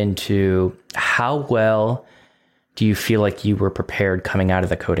dive into how well do you feel like you were prepared coming out of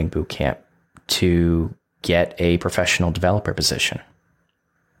the coding bootcamp to get a professional developer position?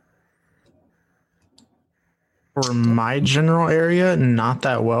 For my general area, not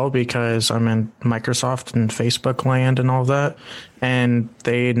that well, because I'm in Microsoft and Facebook land and all of that, and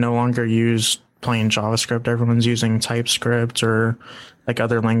they no longer use plain JavaScript. Everyone's using TypeScript or like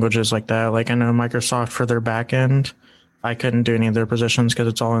other languages like that. Like I know Microsoft for their back end, I couldn't do any of their positions because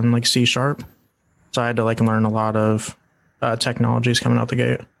it's all in like C#. So I had to like learn a lot of technologies coming out the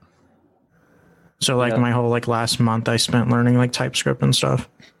gate. So like my whole like last month I spent learning like TypeScript and stuff.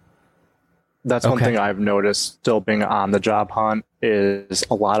 That's one thing I've noticed still being on the job hunt is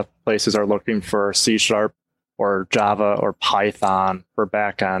a lot of places are looking for C# or Java or Python for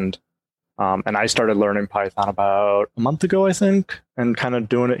backend. And I started learning Python about a month ago, I think, and kind of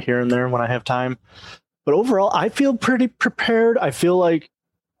doing it here and there when I have time. But overall, I feel pretty prepared. I feel like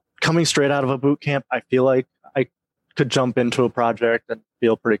coming straight out of a boot camp, I feel like I could jump into a project and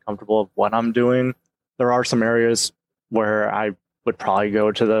feel pretty comfortable of what I'm doing. There are some areas where I would probably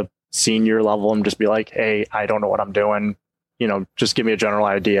go to the senior level and just be like, hey, I don't know what I'm doing. Just give me a general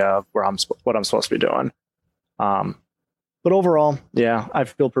idea of what I'm supposed to be doing. But overall, yeah, I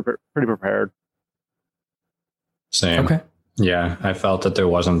feel pretty prepared. Same. Okay. Yeah, I felt that there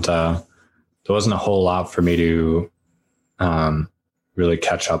wasn't a whole lot for me to really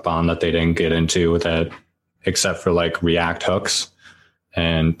catch up on that they didn't get into with it, except for like React hooks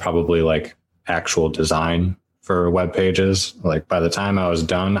and probably like actual design for web pages. Like by the time I was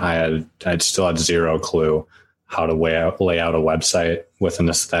done, I'd still had zero clue how to lay out a website with an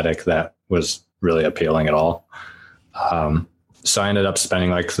aesthetic that was really appealing at all. So I ended up spending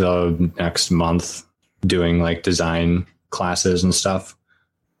like the next month doing like design classes and stuff.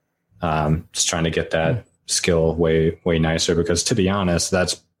 Just trying to get that skill way nicer, because to be honest,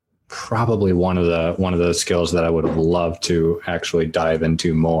 that's probably one of the skills that I would have loved to actually dive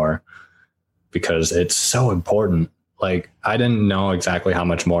into more, because it's so important. Like I didn't know exactly how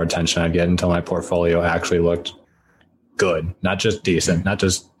much more attention I'd get until my portfolio actually looked good, not just decent, not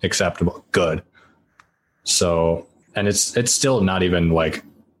just acceptable, good. So, and it's still not even like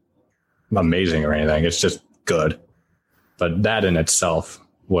amazing or anything. It's just good. But that in itself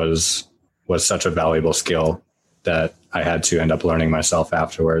was such a valuable skill that I had to end up learning myself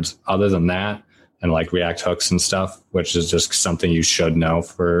afterwards. Other than that, and like React hooks and stuff, which is just something you should know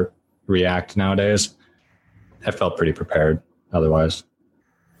for React nowadays, I felt pretty prepared otherwise.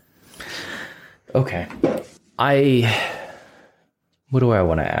 Okay. What do I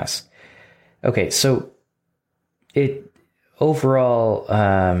want to ask? Okay, so it overall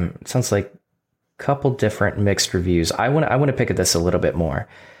sounds like a couple different mixed reviews. I want to pick at this a little bit more.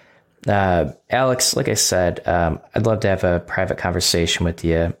 Alex, like I said, I'd love to have a private conversation with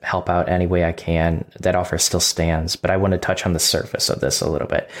you, help out any way I can. That offer still stands, but I want to touch on the surface of this a little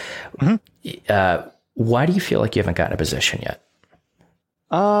bit. Mm-hmm. Why do you feel like you haven't gotten a position yet?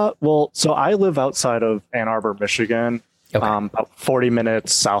 Well, so I live outside of Ann Arbor, Michigan, okay. About 40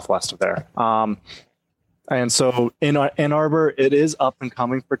 minutes southwest of there. And so in Ann Arbor, it is up and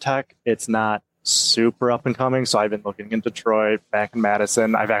coming for tech. It's not super up and coming. So I've been looking in Detroit, back in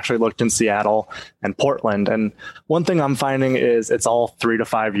Madison. I've actually looked in Seattle and Portland. And one thing I'm finding is it's all 3 to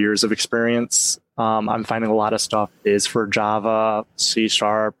 5 years of experience. I'm finding a lot of stuff is for Java, C#.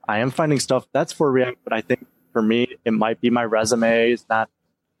 I am finding stuff that's for React, but I think for me, it might be my resume is not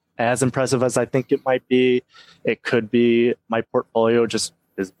as impressive as I think it might be. It could be my portfolio just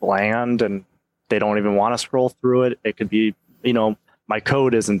is bland and they don't even want to scroll through it. It could be, my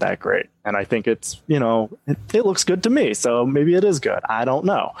code isn't that great. And I think it's, it looks good to me. So maybe it is good. I don't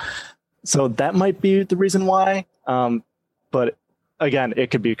know. So that might be the reason why. But again,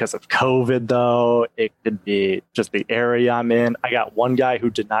 it could be because of COVID though. It could be just the area I'm in. I got one guy who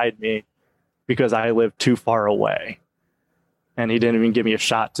denied me because I live too far away. And he didn't even give me a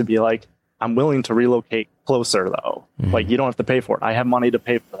shot to be like, I'm willing to relocate closer though. Mm-hmm. Like you don't have to pay for it. I have money to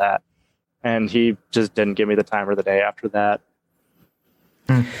pay for that. And he just didn't give me the time or the day after that.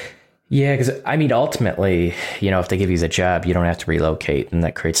 Yeah, because ultimately, if they give you the job, you don't have to relocate, and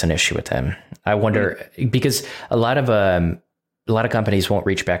that creates an issue with him. I wonder because a lot of companies won't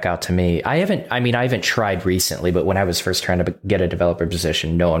reach back out to me. I haven't tried recently, but when I was first trying to get a developer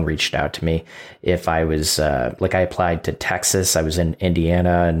position, no one reached out to me. If I was I applied to Texas, I was in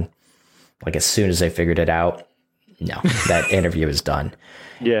Indiana, and like as soon as they figured it out, no, that interview is done.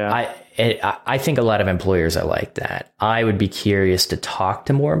 Yeah. I think a lot of employers are like that. I would be curious to talk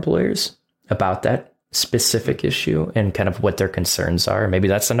to more employers about that specific issue and kind of what their concerns are. Maybe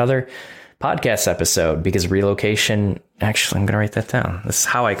that's another podcast episode, because relocation, actually, I'm going to write that down. This is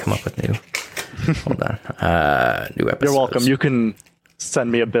how I come up with new, hold on, new episodes. You're welcome. You can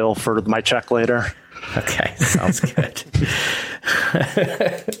send me a bill for my check later. Okay. Sounds good.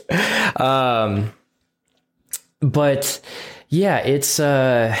 But yeah, it's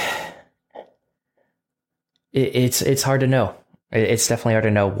hard to know. It's definitely hard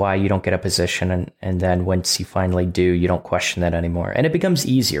to know why you don't get a position. And then once you finally do, you don't question that anymore. And it becomes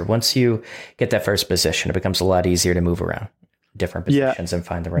easier. Once you get that first position, it becomes a lot easier to move around different positions and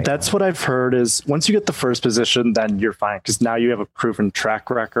find the right That's one. what I've heard is once you get the first position, then you're fine. Because now you have a proven track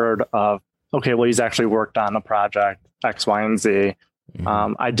record of, okay, well, he's actually worked on a project X, Y, and Z.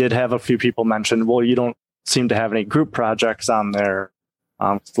 Mm-hmm. I did have a few people mention, well, you don't seem to have any group projects on there.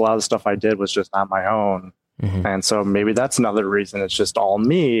 A lot of the stuff I did was just on my own. And so maybe that's another reason it's just all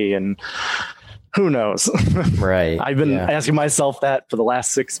me, and who knows? Right. I've been asking myself that for the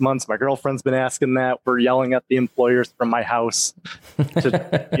last 6 months. My girlfriend's been asking that. We're yelling at the employers from my house to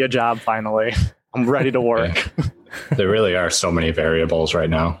get a job finally. I'm ready to work. Yeah. There really are so many variables right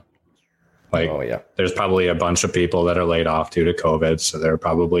now. There's probably a bunch of people that are laid off due to COVID. So there are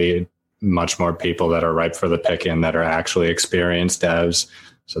probably much more people that are ripe for the picking that are actually experienced devs.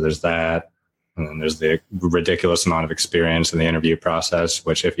 So there's that. And then there's the ridiculous amount of experience in the interview process,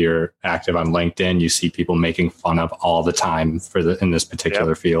 which if you're active on LinkedIn, you see people making fun of all the time in this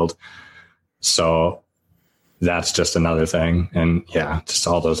particular field. So that's just another thing. And just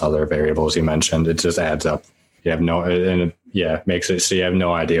all those other variables you mentioned, it just adds up. You have it makes it so you have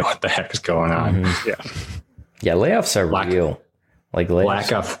no idea what the heck is going on. Yeah, layoffs are real. Like layoffs.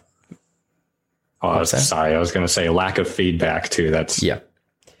 Lack of. Oh, sorry. I was going to say lack of feedback too.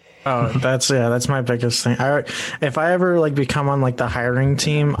 Oh, that's my biggest thing. If I ever become on the hiring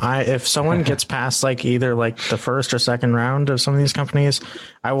team, if someone gets past either the first or second round of some of these companies,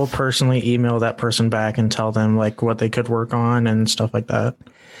 I will personally email that person back and tell them what they could work on and stuff like that.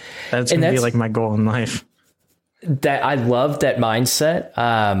 That's gonna be my goal in life. That I love that mindset.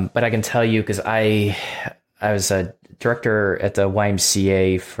 But I can tell you, because I was a director at the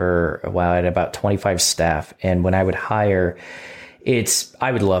YMCA for a while. I had about 25 staff, and when I would hire,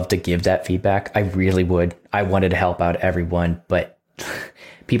 I would love to give that feedback. I really would. I wanted to help out everyone, but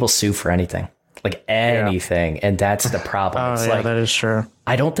people sue for anything, anything. And that's the problem. It's that is true.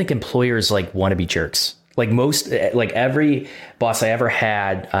 I don't think employers want to be jerks. Every boss I ever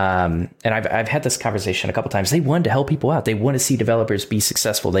had, and I've had this conversation a couple times. They want to help people out. They want to see developers be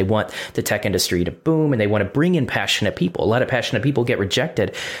successful. They want the tech industry to boom, and they want to bring in passionate people. A lot of passionate people get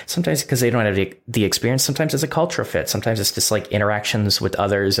rejected, sometimes because they don't have the experience. Sometimes it's a cultural fit. Sometimes it's just interactions with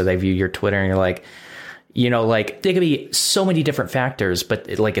others, or they view your Twitter and you're there could be so many different factors, but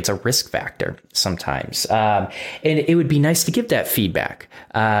it's a risk factor sometimes. And it would be nice to give that feedback.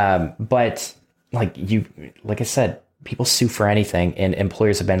 But like I said, people sue for anything, and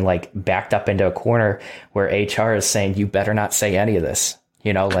employers have been backed up into a corner where HR is saying, you better not say any of this,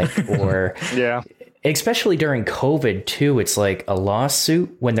 or especially during COVID too. It's a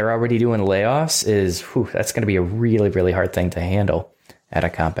lawsuit when they're already doing layoffs that's going to be a really, really hard thing to handle at a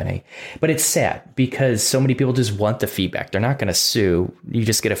company. But it's sad because so many people just want the feedback. They're not going to sue. You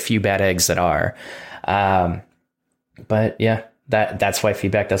just get a few bad eggs that are. But yeah, that's why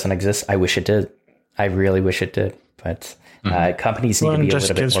feedback doesn't exist. I wish it did. I really wish it did. But companies need to be a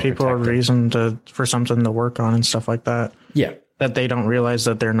little bit more protective. It just gives people a reason for something to work on and stuff like that. Yeah. That they don't realize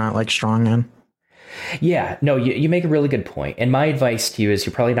that they're not strong in. Yeah, no, you make a really good point. And my advice to you is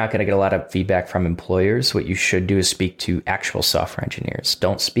you're probably not going to get a lot of feedback from employers. What you should do is speak to actual software engineers.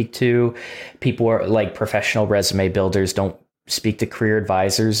 Don't speak to people who are professional resume builders. Don't speak to career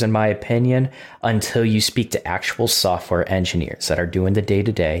advisors, in my opinion, until you speak to actual software engineers that are doing the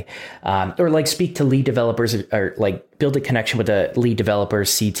day-to-day, or speak to lead developers, or build a connection with a lead developer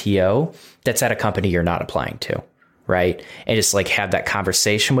CTO that's at a company you're not applying to. Right. And just have that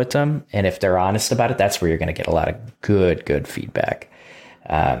conversation with them. And if they're honest about it, that's where you're going to get a lot of good feedback.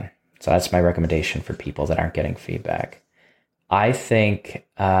 So that's my recommendation for people that aren't getting feedback. I think,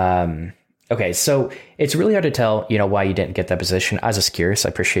 okay, so it's really hard to tell, why you didn't get that position. I was just curious. I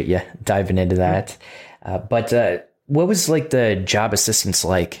appreciate you diving into that. But what was the job assistance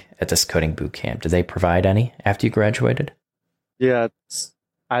at this coding bootcamp? Did they provide any after you graduated? Yeah,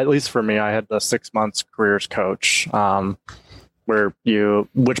 at least for me, I had the 6 months careers coach,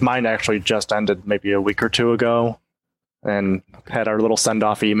 which mine actually just ended maybe a week or two ago, and had our little send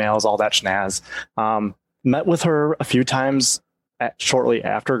off emails, all that schnaz. Met with her a few times shortly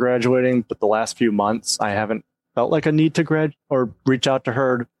after graduating, but the last few months I haven't felt like a need to reach out to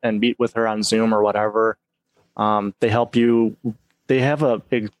her and meet with her on Zoom or whatever. They help you. They have a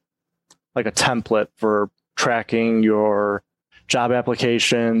big, a template for tracking your job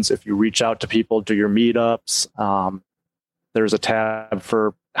applications. If you reach out to people, do your meetups. There's a tab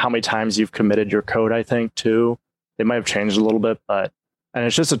for how many times you've committed your code, I think, too. They might have changed a little bit, and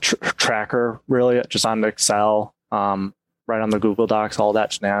it's just a tracker, really, just on Excel, right on the Google Docs, all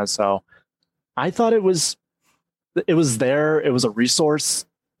that snaz. So I thought it was there. It was a resource,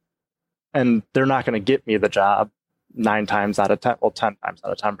 and they're not going to get me the job 9 times out of 10. Well, 10 times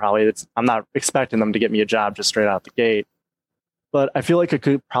out of 10, probably. I'm not expecting them to get me a job just straight out the gate. But I feel like it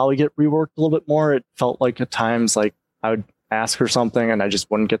could probably get reworked a little bit more. It felt like at times I would ask her something and I just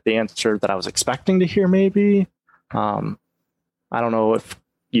wouldn't get the answer that I was expecting to hear, maybe. I don't know if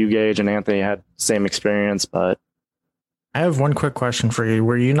you, Gage, and Anthony had the same experience, but I have one quick question for you.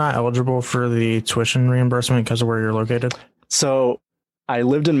 Were you not eligible for the tuition reimbursement because of where you're located? So I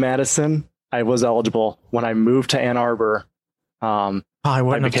lived in Madison. I was eligible. When I moved to Ann Arbor, I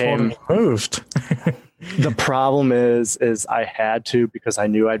wouldn't have told him you moved. The problem is I had to, because I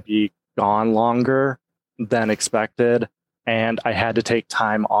knew I'd be gone longer than expected, and I had to take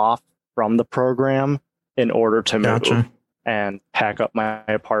time off from the program in order to move and pack up my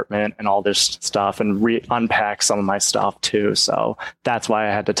apartment and all this stuff and unpack some of my stuff too. So that's why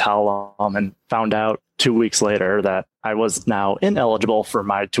I had to tell them, and found out 2 weeks later that I was now ineligible for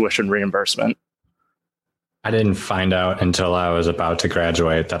my tuition reimbursement. I didn't find out until I was about to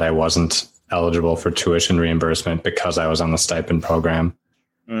graduate that I wasn't eligible for tuition reimbursement because I was on the stipend program.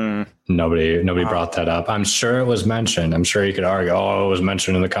 Nobody brought that up. I'm sure it was mentioned. I'm sure you could argue, oh, it was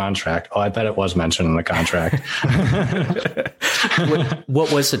mentioned in the contract. Oh, I bet it was mentioned in the contract.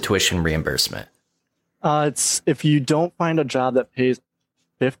 What was the tuition reimbursement? It's if you don't find a job that pays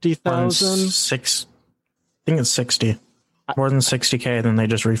 $50,000. I think it's 60. More than 60K, then they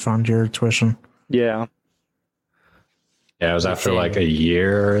just refund your tuition. Yeah. Yeah, it was after like a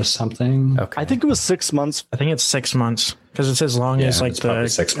year or something. Okay. I think it was 6 months. I think it's 6 months because it's as long as like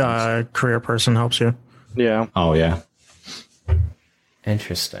the career person helps you. Yeah. Oh, yeah.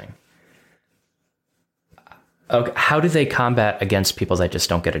 Interesting. Okay. How do they combat against people that just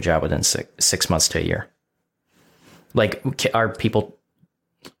don't get a job within 6 months to a year? Like, are people...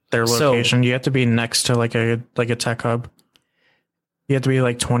 Their location, you have to be next to like a tech hub. You have to be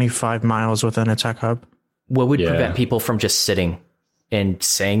like 25 miles within a tech hub. What would prevent people from just sitting and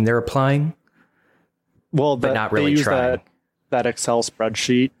saying they're applying? Well, but not really they use trying. That Excel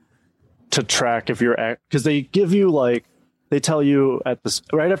spreadsheet to track if you're because they give you they tell you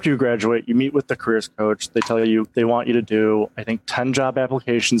right after you graduate, you meet with the careers coach. They tell you they want you to do, I think, 10 job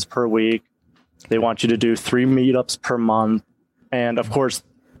applications per week. They want you to do 3 meetups per month. And of course,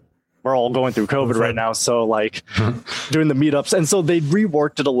 we're all going through COVID right now. So like doing the meetups. And so they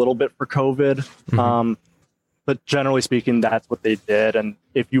reworked it a little bit for COVID. Mm-hmm. But generally speaking, that's what they did. And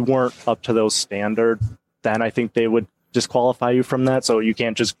if you weren't up to those standards, then I think they would disqualify you from that. So you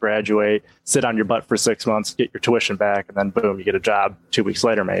can't just graduate, sit on your butt for 6 months, get your tuition back, and then boom, you get a job 2 weeks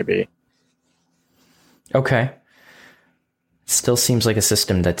later, maybe. Okay. Still seems like a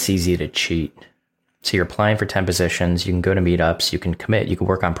system that's easy to cheat. So you're applying for 10 positions, you can go to meetups, you can commit, you can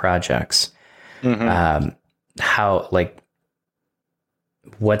work on projects. Mm-hmm.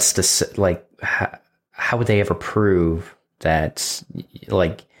 How would they ever prove that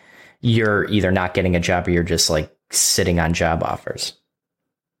like you're either not getting a job or you're just like sitting on job offers?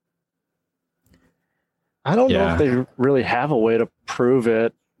 I don't know if they really have a way to prove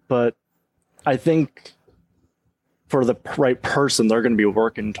it, but I think for the right person, they're going to be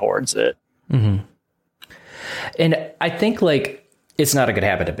working towards it. Mm-hmm. And I think like it's not a good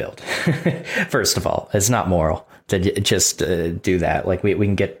habit to build. First of all, it's not moral to just do that. Like we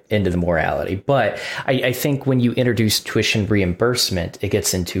can get into the morality, but I think when you introduce tuition reimbursement, it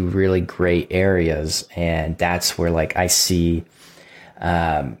gets into really gray areas, and that's where like I see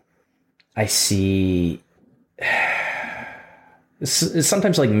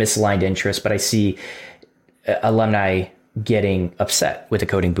sometimes like misaligned interest, but I see alumni getting upset with the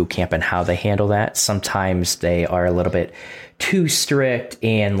coding bootcamp and how they handle that. Sometimes they are a little bit too strict.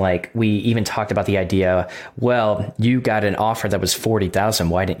 And like we even talked about the idea, well, you got an offer that was $40,000.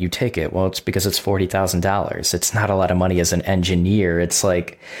 Why didn't you take it? Well, it's because it's $40,000. It's not a lot of money as an engineer. It's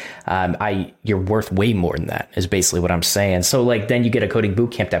like, you're worth way more than that is basically what I'm saying. So like, then you get a coding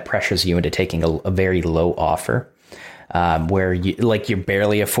bootcamp that pressures you into taking a very low offer. Where you're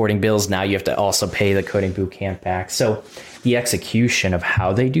barely affording bills. Now you have to also pay the coding bootcamp back. So the execution of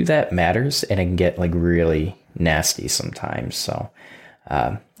how they do that matters, and it can get like really nasty sometimes. So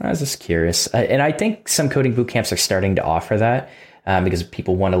I was just curious. And I think some coding bootcamps are starting to offer that because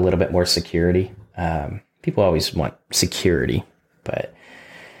people want a little bit more security. People always want security, but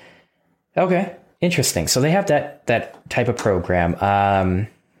okay, interesting. So they have that type of program.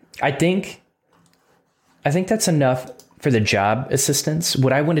 I think that's enough for the job assistance.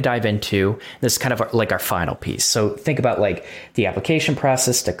 What I want to dive into, this is kind of like our final piece. So think about like the application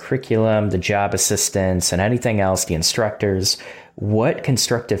process, the curriculum, the job assistance, and anything else, the instructors. What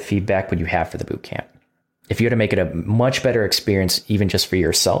constructive feedback would you have for the bootcamp? If you were to make it a much better experience, even just for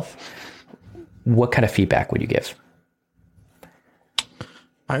yourself, what kind of feedback would you give?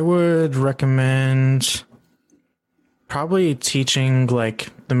 I would recommend probably teaching like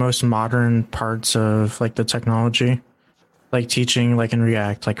the most modern parts of like the technology, like teaching like in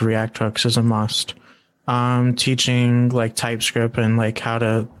React, like React hooks is a must. Teaching like TypeScript and like how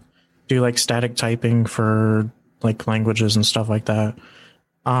to do like static typing for like languages and stuff like that.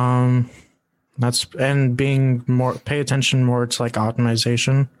 And being more, pay attention more to like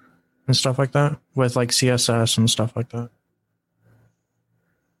optimization and stuff like that with like CSS and stuff like that.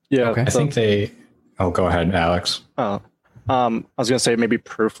 Yeah. Okay. I think go ahead, Alex. I was going to say maybe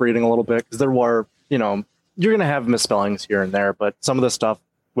proofreading a little bit, because there were, you're going to have misspellings here and there, but some of the stuff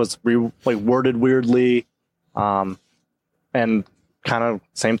was worded weirdly. And kind of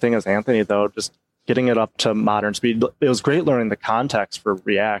same thing as Anthony, though, just getting it up to modern speed. It was great learning the context for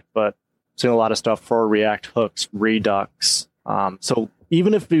React, but seeing a lot of stuff for React hooks, Redux. So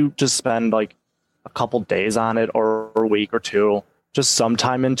even if you just spend like a couple days on it or a week or two, just some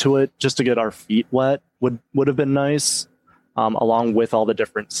time into it, just to get our feet wet would have been nice. Along with all the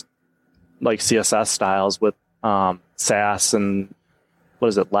different like CSS styles with Sass and what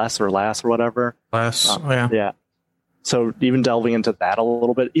is it, Less or Lass or whatever. Less, yeah. Yeah. So even delving into that a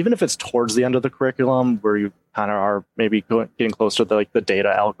little bit, even if it's towards the end of the curriculum where you kind of are maybe getting closer to like the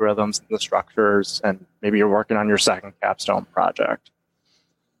data algorithms and the structures, and maybe you're working on your second capstone project.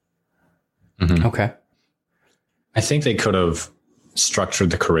 Mm-hmm. Okay. I think they could have structured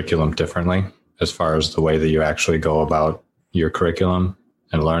the curriculum differently as far as the way that you actually go about your curriculum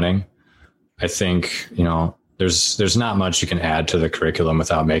and learning. I think, there's not much you can add to the curriculum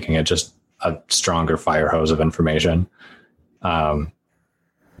without making it just a stronger fire hose of information.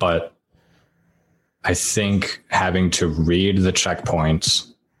 But I think having to read the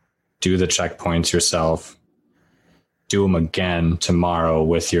checkpoints, do the checkpoints yourself, do them again tomorrow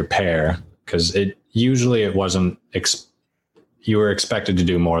with your pair, because it wasn't, you were expected to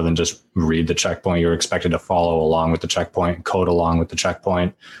do more than just read the checkpoint. You were expected to follow along with the checkpoint, code along with the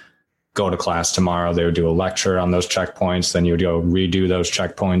checkpoint, go to class tomorrow. They would do a lecture on those checkpoints. Then you would go redo those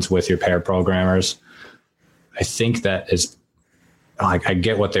checkpoints with your pair programmers. I think that is, like, I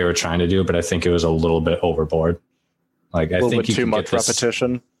get what they were trying to do, but I think it was a little bit overboard. Like, I think too much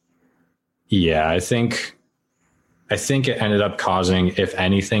repetition. Yeah, I think it ended up causing, if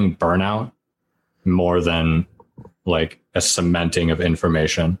anything, burnout more than like a cementing of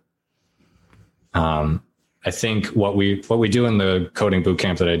information. I think what we do in the coding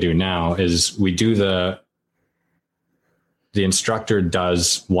bootcamp that I do now is we do the instructor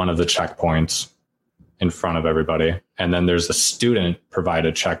does one of the checkpoints in front of everybody. And then there's a student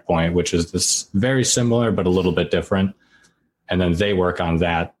provided checkpoint, which is this very similar, but a little bit different. And then they work on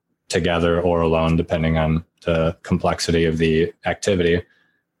that together or alone, depending on the complexity of the activity.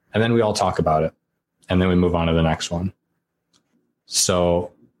 And then we all talk about it. And then we move on to the next one.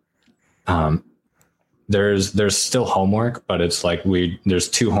 So, there's still homework, but it's like there's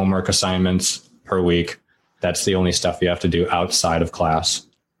 2 homework assignments per week. That's the only stuff you have to do outside of class.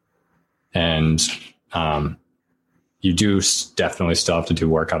 And you do definitely still have to do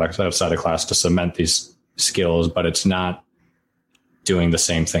work outside of class to cement these skills, but it's not doing the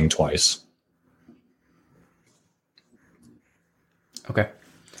same thing twice. Okay.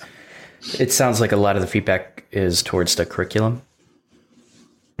 It sounds like a lot of the feedback is towards the curriculum.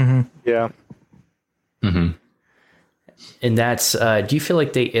 Mm-hmm. Yeah. Mm-hmm. And that's, do you feel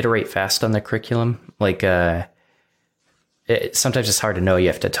like they iterate fast on the curriculum? Like, sometimes it's hard to know. You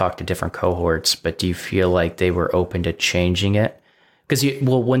have to talk to different cohorts, but do you feel like they were open to changing it? Because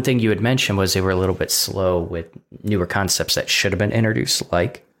one thing you had mentioned was they were a little bit slow with newer concepts that should have been introduced,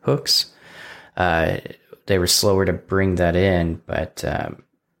 like hooks. They were slower to bring that in, but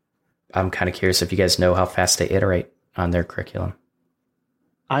I'm kind of curious if you guys know how fast they iterate on their curriculum.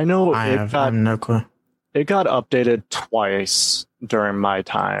 I know I have no clue. It got updated twice during my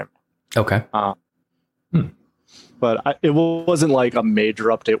time. Okay. But it wasn't like a major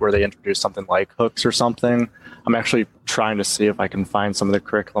update where they introduced something like hooks or something. I'm actually trying to see if I can find some of the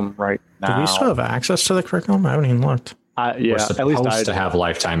curriculum right now. Do we still have access to the curriculum? I haven't even looked. Yeah, We're supposed at least to have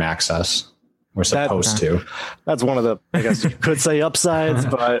lifetime access. We're supposed to. That's one of the, I guess you could say, upsides,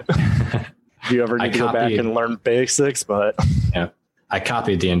 but if you ever need to go back and learn basics, but yeah. I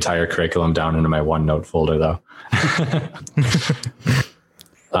copied the entire curriculum down into my OneNote folder, though.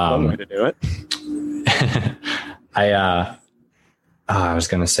 one way to do it. I was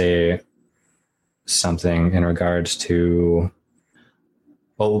going to say something in regards to,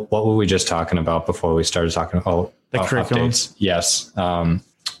 what were we just talking about before we started talking? The curriculum. Updates. Yes.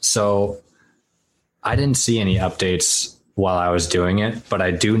 So I didn't see any updates while I was doing it, but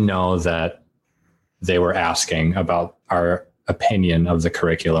I do know that they were asking about our opinion of the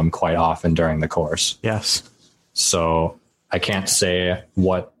curriculum quite often during the course. Yes. So I can't say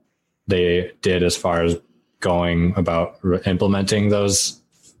what they did as far as going about implementing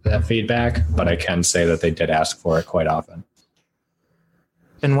that feedback, but I can say that they did ask for it quite often.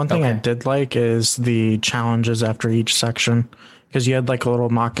 And one thing I did like is the challenges after each section, because you had like a little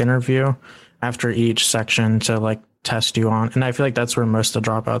mock interview after each section to like test you on. And I feel like that's where most of the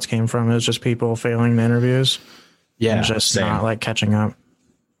dropouts came from. It was just people failing the interviews. Yeah. And just not like catching up.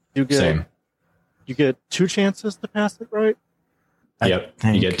 You get 2 chances to pass it, right? Yep.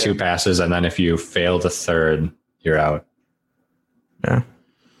 You get 2 passes, and then if you fail the third, you're out. Yeah.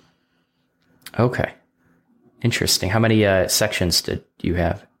 Okay. Interesting. How many sections did you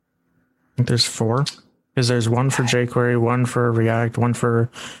have? I think there's 4. Because there's one for jQuery, one for React, one for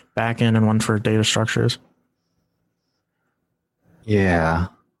backend, and one for data structures. Yeah.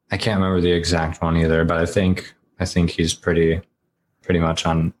 I can't remember the exact one either, but I think he's pretty much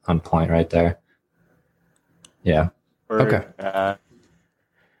on point right there. Yeah. Okay.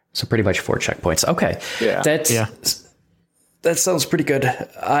 So pretty much 4 checkpoints. Okay. Yeah. That sounds pretty good.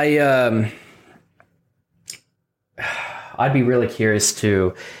 I'd be really curious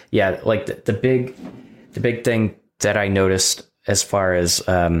to, like the big thing that I noticed as far as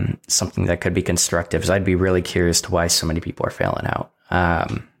something that could be constructive is I'd be really curious to why so many people are failing out.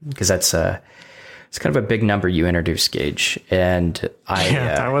 Because it's kind of a big number you introduce, Gage. And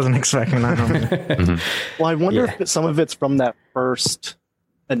I wasn't expecting that number. Mm-hmm. Well, I wonder if some of it's from that first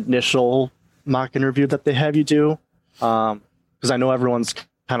initial mock interview that they have you do. Because I know everyone's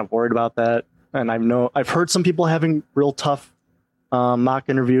kind of worried about that. And I've heard some people having real tough mock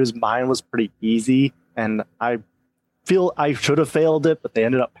interviews. Mine was pretty easy. And I feel I should have failed it, but they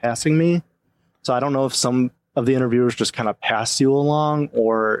ended up passing me. So I don't know if some of the interviewers just kind of pass you along,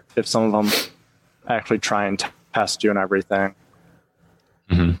 or if some of them actually try and test you and everything.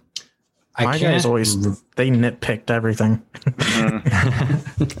 Mm-hmm. My guys they nitpicked everything.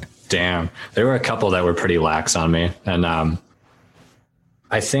 Damn. There were a couple that were pretty lax on me. And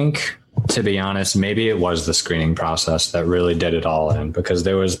I think, to be honest, maybe it was the screening process that really did it all in, because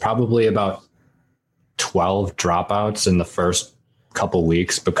there was probably about 12 dropouts in the first couple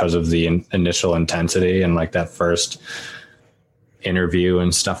weeks because of the initial intensity and like that first interview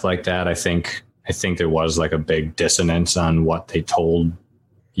and stuff like that. I think there was like a big dissonance on what they told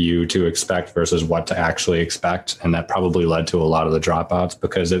you to expect versus what to actually expect. And that probably led to a lot of the dropouts,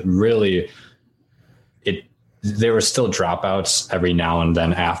 because there were still dropouts every now and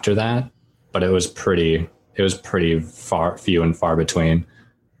then after that, but it was pretty few and far between.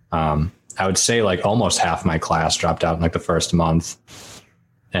 I would say like almost half my class dropped out in like the first month.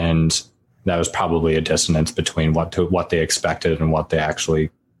 And that was probably a dissonance between what they expected and what actually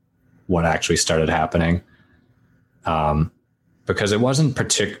started happening. Because it wasn't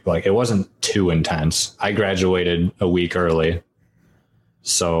it wasn't too intense. I graduated a week early.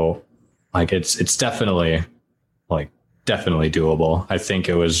 So like it's definitely doable. I think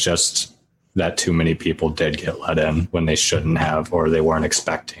it was just that too many people did get let in when they shouldn't have, or they weren't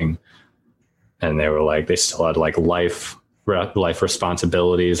expecting. And they were like, they still had like life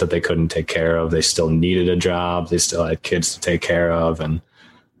responsibilities that they couldn't take care of. They still needed a job. They still had kids to take care of, and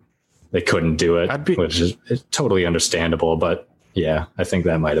they couldn't do it, which is totally understandable. But yeah, I think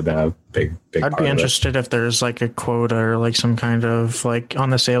that might have been a big I'd be interested if there's like a quota or like some kind of like on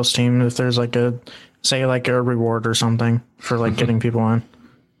the sales team, if there's like a reward or something for like getting people on.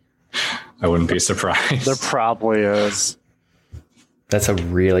 I wouldn't be surprised. There probably is. That's a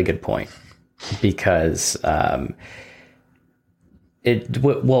really good point, because my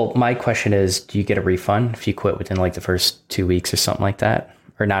question is, do you get a refund if you quit within like the first 2 weeks or something like that?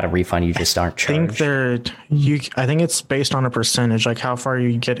 Or not a refund, you just aren't charged? I think it's based on a percentage, like how far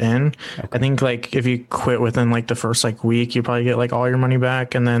you get in. Okay. I think like if you quit within like the first like week, you probably get like all your money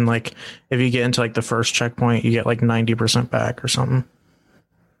back. And then like if you get into like the first checkpoint, you get like 90% back or something.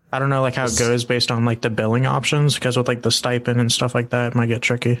 I don't know like how it goes based on like the billing options, because with like the stipend and stuff like that, it might get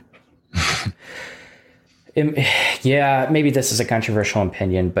tricky. Yeah, maybe this is a controversial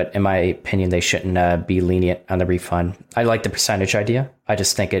opinion, but in my opinion, they shouldn't be lenient on the refund. I like the percentage idea. I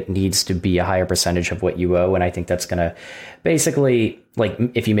just think it needs to be a higher percentage of what you owe. And I think that's going to basically, like,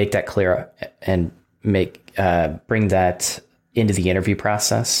 if you make that clear and bring that into the interview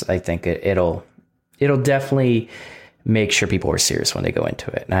process, I think it'll definitely make sure people are serious when they go into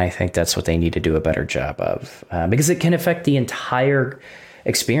it. And I think that's what they need to do a better job of, because it can affect the entire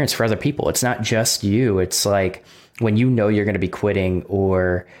experience for other people. It's not just you. It's like when you know you're going to be quitting,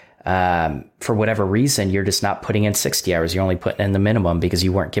 or for whatever reason, you're just not putting in 60 hours. You're only putting in the minimum because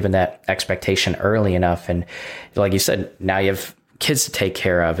you weren't given that expectation early enough. And like you said, now you have kids to take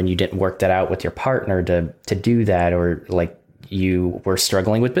care of, and you didn't work that out with your partner to do that, or like you were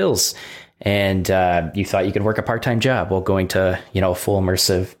struggling with bills and you thought you could work a part-time job while going to, a full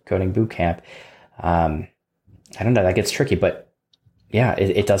immersive coding boot camp. I don't know, that gets tricky, but yeah,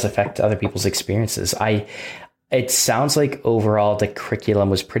 it does affect other people's experiences. It sounds like overall the curriculum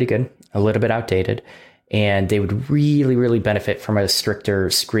was pretty good, a little bit outdated, and they would really, really benefit from a stricter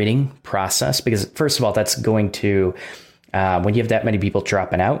screening process because, first of all, that's going to, when you have that many people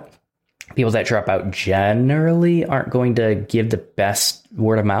dropping out, people that drop out generally aren't going to give the best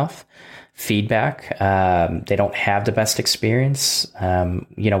word of mouth feedback. They don't have the best experience,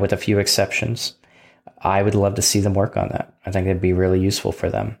 with a few exceptions. I would love to see them work on that. I think it'd be really useful for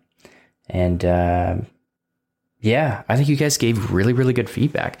them. And I think you guys gave really, really good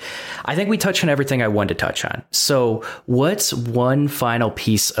feedback. I think we touched on everything I wanted to touch on. So what's one final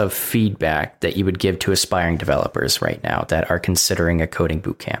piece of feedback that you would give to aspiring developers right now that are considering a coding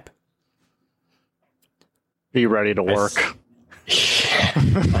bootcamp? Be ready to work.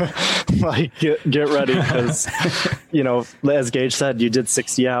 Like get ready because, as Gage said, you did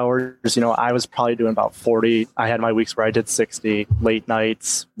 60 hours. I was probably doing about 40. I had my weeks where I did 60, late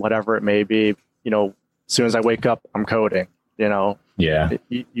nights, whatever it may be. As soon as I wake up, I'm coding. Yeah.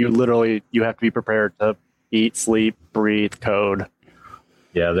 You literally, you have to be prepared to eat, sleep, breathe, code.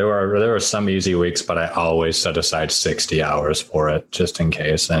 Yeah, there were some easy weeks, but I always set aside 60 hours for it just in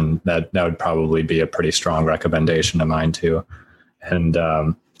case. And that would probably be a pretty strong recommendation of mine too. And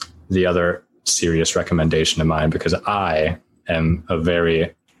the other serious recommendation of mine, because I am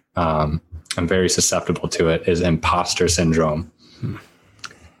very susceptible to it, is imposter syndrome.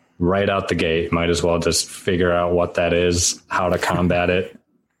 Right out the gate, might as well just figure out what that is, how to combat it,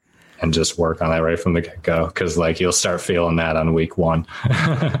 and just work on that right from the get-go. Because you'll start feeling that on week 1.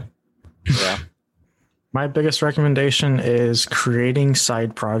 Yeah. My biggest recommendation is creating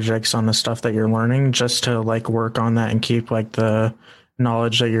side projects on the stuff that you're learning, just to work on that and keep the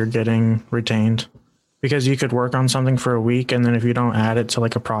knowledge that you're getting retained. Because you could work on something for a week, and then if you don't add it to a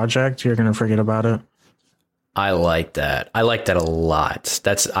project, you're going to forget about it. I like that. I like that a lot.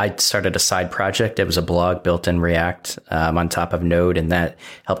 I started a side project. It was a blog built in React on top of Node, and that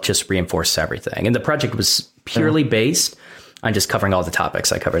helped just reinforce everything. And the project was purely based on just covering all the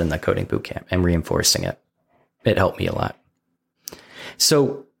topics I covered in the coding bootcamp and reinforcing it. It helped me a lot.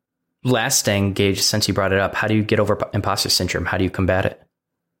 So last thing, Gage, since you brought it up, how do you get over imposter syndrome? How do you combat it?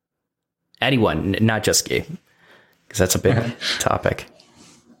 Anyone, not just Gabe, because that's a big topic.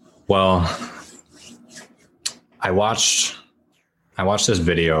 Well, I watched this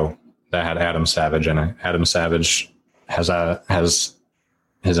video that had Adam Savage in it. Adam Savage has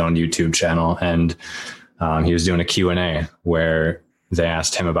his own YouTube channel, and he was doing a Q&A where they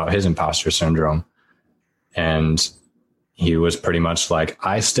asked him about his imposter syndrome. And he was pretty much like,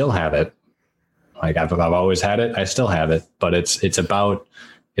 I still have it. I've always had it. I still have it, but it's about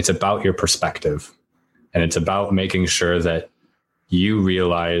your perspective, and it's about making sure that you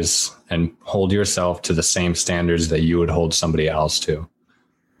realize and hold yourself to the same standards that you would hold somebody else to.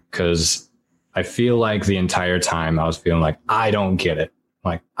 Because I feel like the entire time I was feeling like, I don't get it.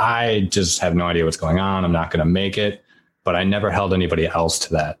 I just have no idea what's going on. I'm not going to make it. But I never held anybody else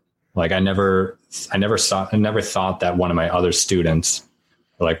to that. I never thought that one of my other students,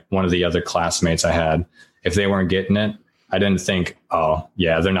 one of the other classmates I had, if they weren't getting it, I didn't think, oh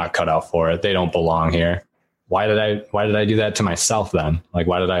yeah, they're not cut out for it. They don't belong here. Why did I do that to myself then?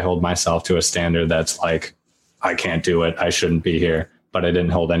 Why did I hold myself to a standard that's I can't do it, I shouldn't be here, but I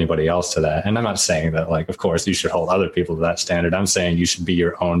didn't hold anybody else to that? And I'm not saying that of course you should hold other people to that standard. I'm saying you should be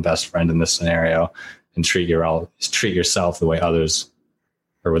your own best friend in this scenario and treat yourself the way others,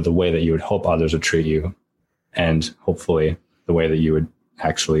 or with the way that you would hope others would treat you, and hopefully the way that you would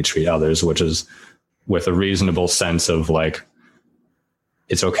actually treat others, which is with a reasonable sense of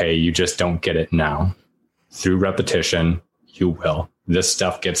it's okay, you just don't get it now. Through repetition, you will. This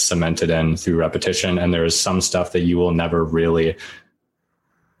stuff gets cemented in through repetition, and there is some stuff that you will never really,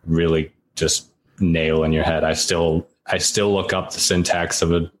 really just nail in your head. I still look up the syntax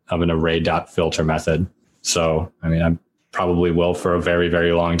of an array dot filter method. So, I probably will for a very,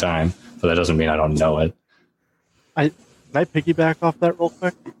 very long time, but that doesn't mean I don't know it. Can I piggyback off that real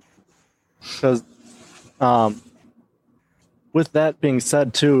quick? Because with that being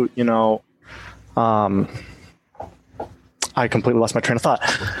said too, I completely lost my train of thought.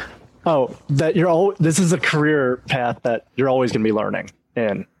 Oh, that this is a career path that you're always going to be learning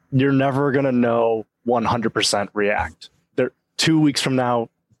in. You're never going to know 100% React. 2 weeks from now,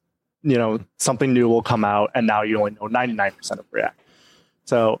 something new will come out, and now you only know 99% of React.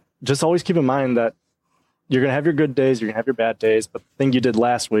 So just always keep in mind that you're going to have your good days, you're going to have your bad days, but the thing you did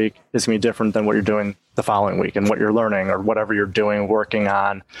last week is going to be different than what you're doing the following week, and what you're learning or whatever you're doing, working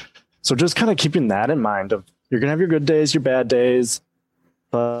on. So just kind of keeping that in mind of you're going to have your good days, your bad days,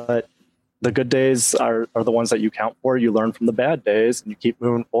 but the good days are the ones that you count for. You learn from the bad days and you keep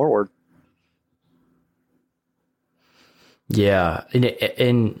moving forward. Yeah.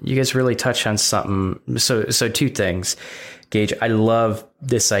 And you guys really touch on something. So two things, Gage. I love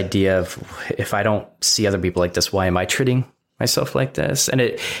this idea of, if I don't see other people like this, why am I treating myself like this? And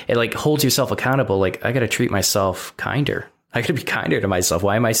it like holds yourself accountable. Like, I got to treat myself kinder. I got to be kinder to myself.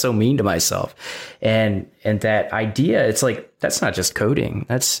 Why am I so mean to myself? And that idea, it's like, that's not just coding.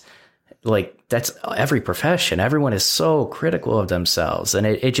 That's every profession. Everyone is so critical of themselves, and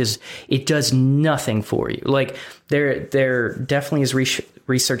it does nothing for you. Like, there definitely is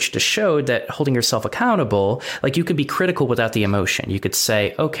research to show that holding yourself accountable, like, you can be critical without the emotion. You could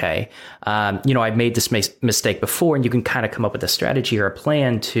say, okay, I've made this mistake before, and you can kind of come up with a strategy or a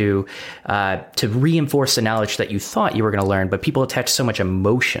plan to reinforce the knowledge that you thought you were going to learn. But people attach so much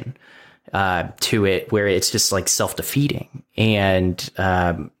emotion to it, where it's just like self-defeating. And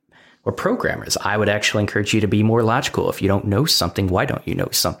or programmers, I would actually encourage you to be more logical. If you don't know something, why don't you know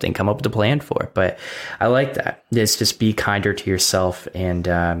something? Come up with a plan for it. But I like that. It's just be kinder to yourself. And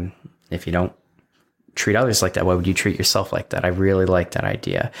if you don't treat others like that, why would you treat yourself like that? I really like that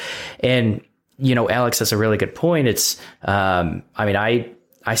idea. And, Alex has a really good point. It's, I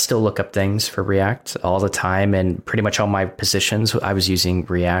still look up things for React all the time, and pretty much all my positions, I was using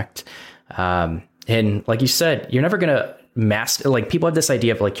React. And like you said, you're never going to master, like, people have this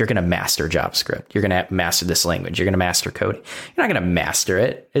idea of like, you're going to master JavaScript. You're going to master this language. You're going to master coding. You're not going to master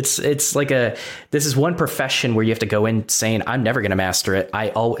it. It's like this is one profession where you have to go in saying, I'm never going to master it.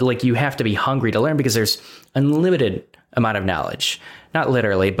 You have to be hungry to learn, because there's unlimited amount of knowledge, not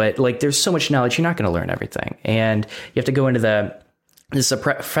literally, but like, there's so much knowledge. You're not going to learn everything. And you have to go into this is a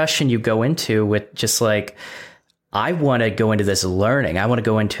profession you go into with just like, I want to go into this learning. I want to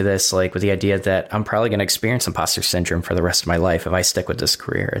go into this like with the idea that I'm probably going to experience imposter syndrome for the rest of my life if I stick with this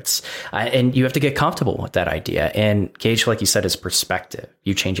career. And you have to get comfortable with that idea. And Gage, like you said, is perspective.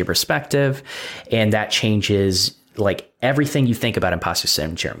 You change your perspective, and that changes like everything you think about imposter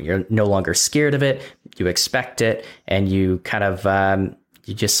syndrome. You're no longer scared of it. You expect it, and you kind of,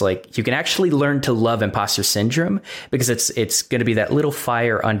 you can actually learn to love imposter syndrome, because it's going to be that little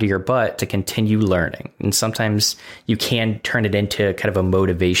fire under your butt to continue learning. And sometimes you can turn it into kind of a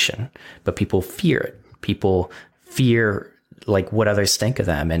motivation, but people fear it. People fear like what others think of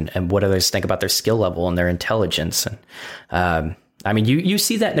them, and what others think about their skill level and their intelligence. And you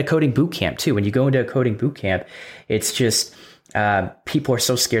see that in a coding bootcamp too. When you go into a coding bootcamp, it's just people are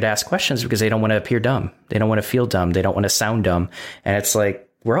so scared to ask questions because they don't want to appear dumb. They don't want to feel dumb. They don't want to sound dumb. And it's like,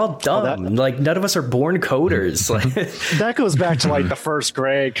 we're all dumb. Like, none of us are born coders. Like, that goes back to like the first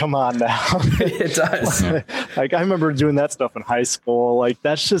grade. Come on now. It does. Like, I remember doing that stuff in high school. Like,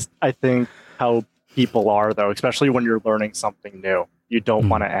 that's just, I think, how people are, though, especially when you're learning something new. You don't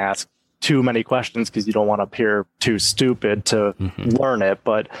want to ask too many questions because you don't want to appear too stupid to learn it,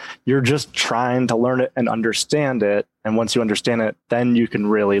 but you're just trying to learn it and understand it. And once you understand it, then you can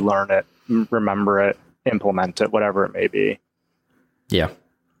really learn it, remember it, implement it, whatever it may be. Yeah.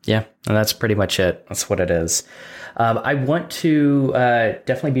 Yeah. And that's pretty much it. That's what it is. I want to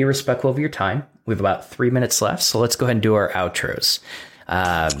definitely be respectful of your time. We have about 3 minutes left, so let's go ahead and do our outros.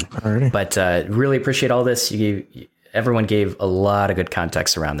 But really appreciate all this. Everyone gave a lot of good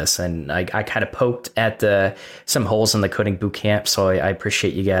context around this, and I kind of poked at some holes in the coding bootcamp. So I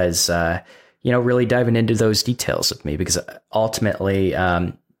appreciate you guys, really diving into those details with me, because ultimately,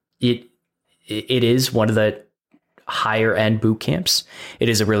 it is one of the higher end boot camps. It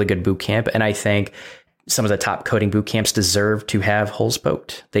is a really good boot camp, and I think some of the top coding boot camps deserve to have holes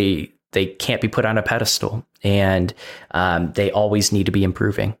poked. They can't be put on a pedestal, and they always need to be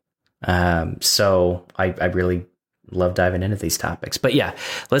improving. So I really love diving into these topics. But yeah,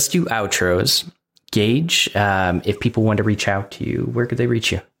 let's do outros. Gage, if people want to reach out to you, where could they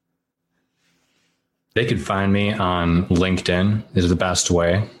reach you? They could find me on LinkedIn is the best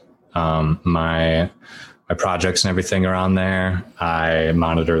way. My projects and everything are on there. I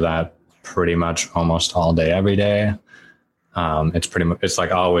monitor that pretty much almost all day, every day. It's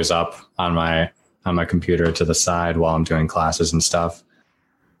like always up on my computer to the side while I'm doing classes and stuff.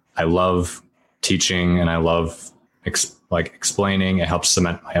 I love teaching, and I love explaining. It helps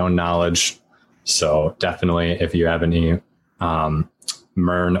cement my own knowledge. So definitely, if you have any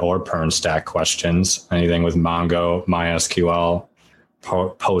MERN or PERN stack questions, anything with Mongo, MySQL,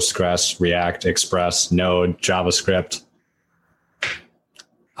 Postgres, React, Express, Node, JavaScript,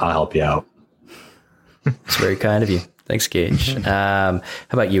 I'll help you out. It's very kind of you. Thanks, Gage. How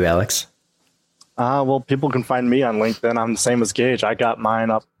about you, Alex? Well, people can find me on LinkedIn. I'm the same as Gage. I got mine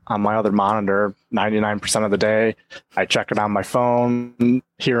up on my other monitor 99% of the day. I check it on my phone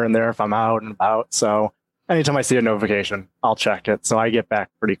here and there if I'm out and about. So anytime I see a notification, I'll check it. So I get back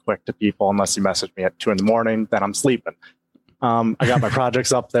pretty quick to people unless you message me at 2 a.m, then I'm sleeping. I got my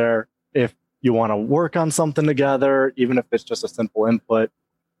projects up there. If you want to work on something together, even if it's just a simple input,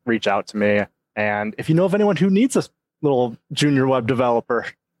 reach out to me. And if you know of anyone who needs a little junior web developer,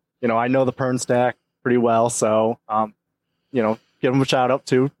 I know the Pern stack pretty well. So, give them a shout out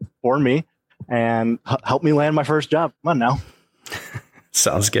too for me and help me land my first job. Come on now.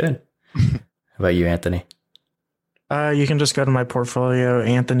 Sounds good. How about you, Anthony? You can just go to my portfolio,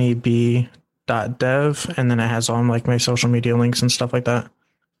 anthonyb.dev, and then it has all like my social media links and stuff like that.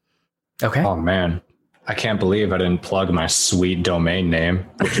 Okay. Oh man, I can't believe I didn't plug my sweet domain name,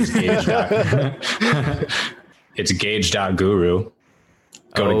 which is gauge. It's gauge.guru.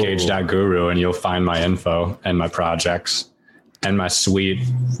 Go to gauge.guru and you'll find my info and my projects and my sweet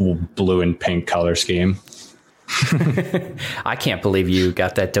blue and pink color scheme. I can't believe you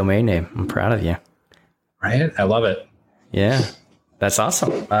got that domain name. I'm proud of you. Right? I love it. Yeah, that's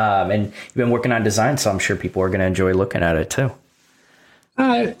awesome. And you've been working on design, so I'm sure people are going to enjoy looking at it too.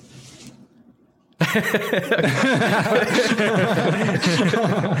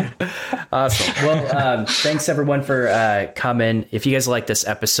 Awesome. Well, thanks everyone for coming. If you guys like this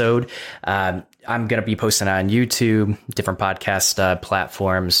episode, I'm going to be posting on YouTube, different podcast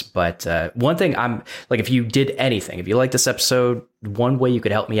platforms. But one thing I'm like, if you did anything, if you like this episode, one way you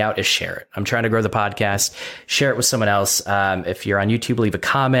could help me out is share it. I'm trying to grow the podcast. Share it with someone else. If you're on YouTube, leave a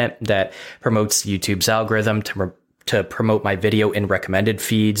comment that promotes YouTube's algorithm to promote my video in recommended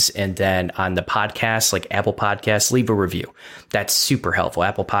feeds. And then on the podcast, like Apple Podcasts, leave a review. That's super helpful.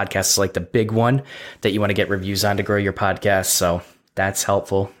 Apple Podcasts is like the big one that you want to get reviews on to grow your podcast. So that's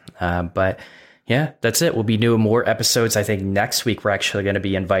helpful. But yeah, that's it. We'll be doing more episodes. I think next week we're actually going to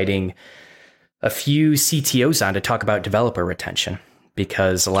be inviting a few CTOs on to talk about developer retention,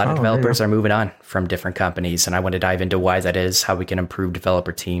 because a lot of developers are moving on from different companies. And I want to dive into why that is, how we can improve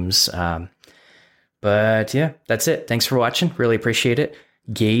developer teams. But yeah, that's it. Thanks for watching. Really appreciate it.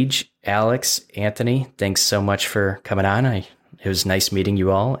 Gage, Alex, Anthony, thanks so much for coming on. It was nice meeting you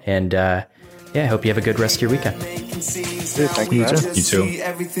all. And I hope you have a good rest of your weekend. Thank you. You too.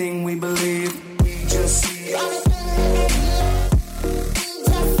 Everything we believe, we just see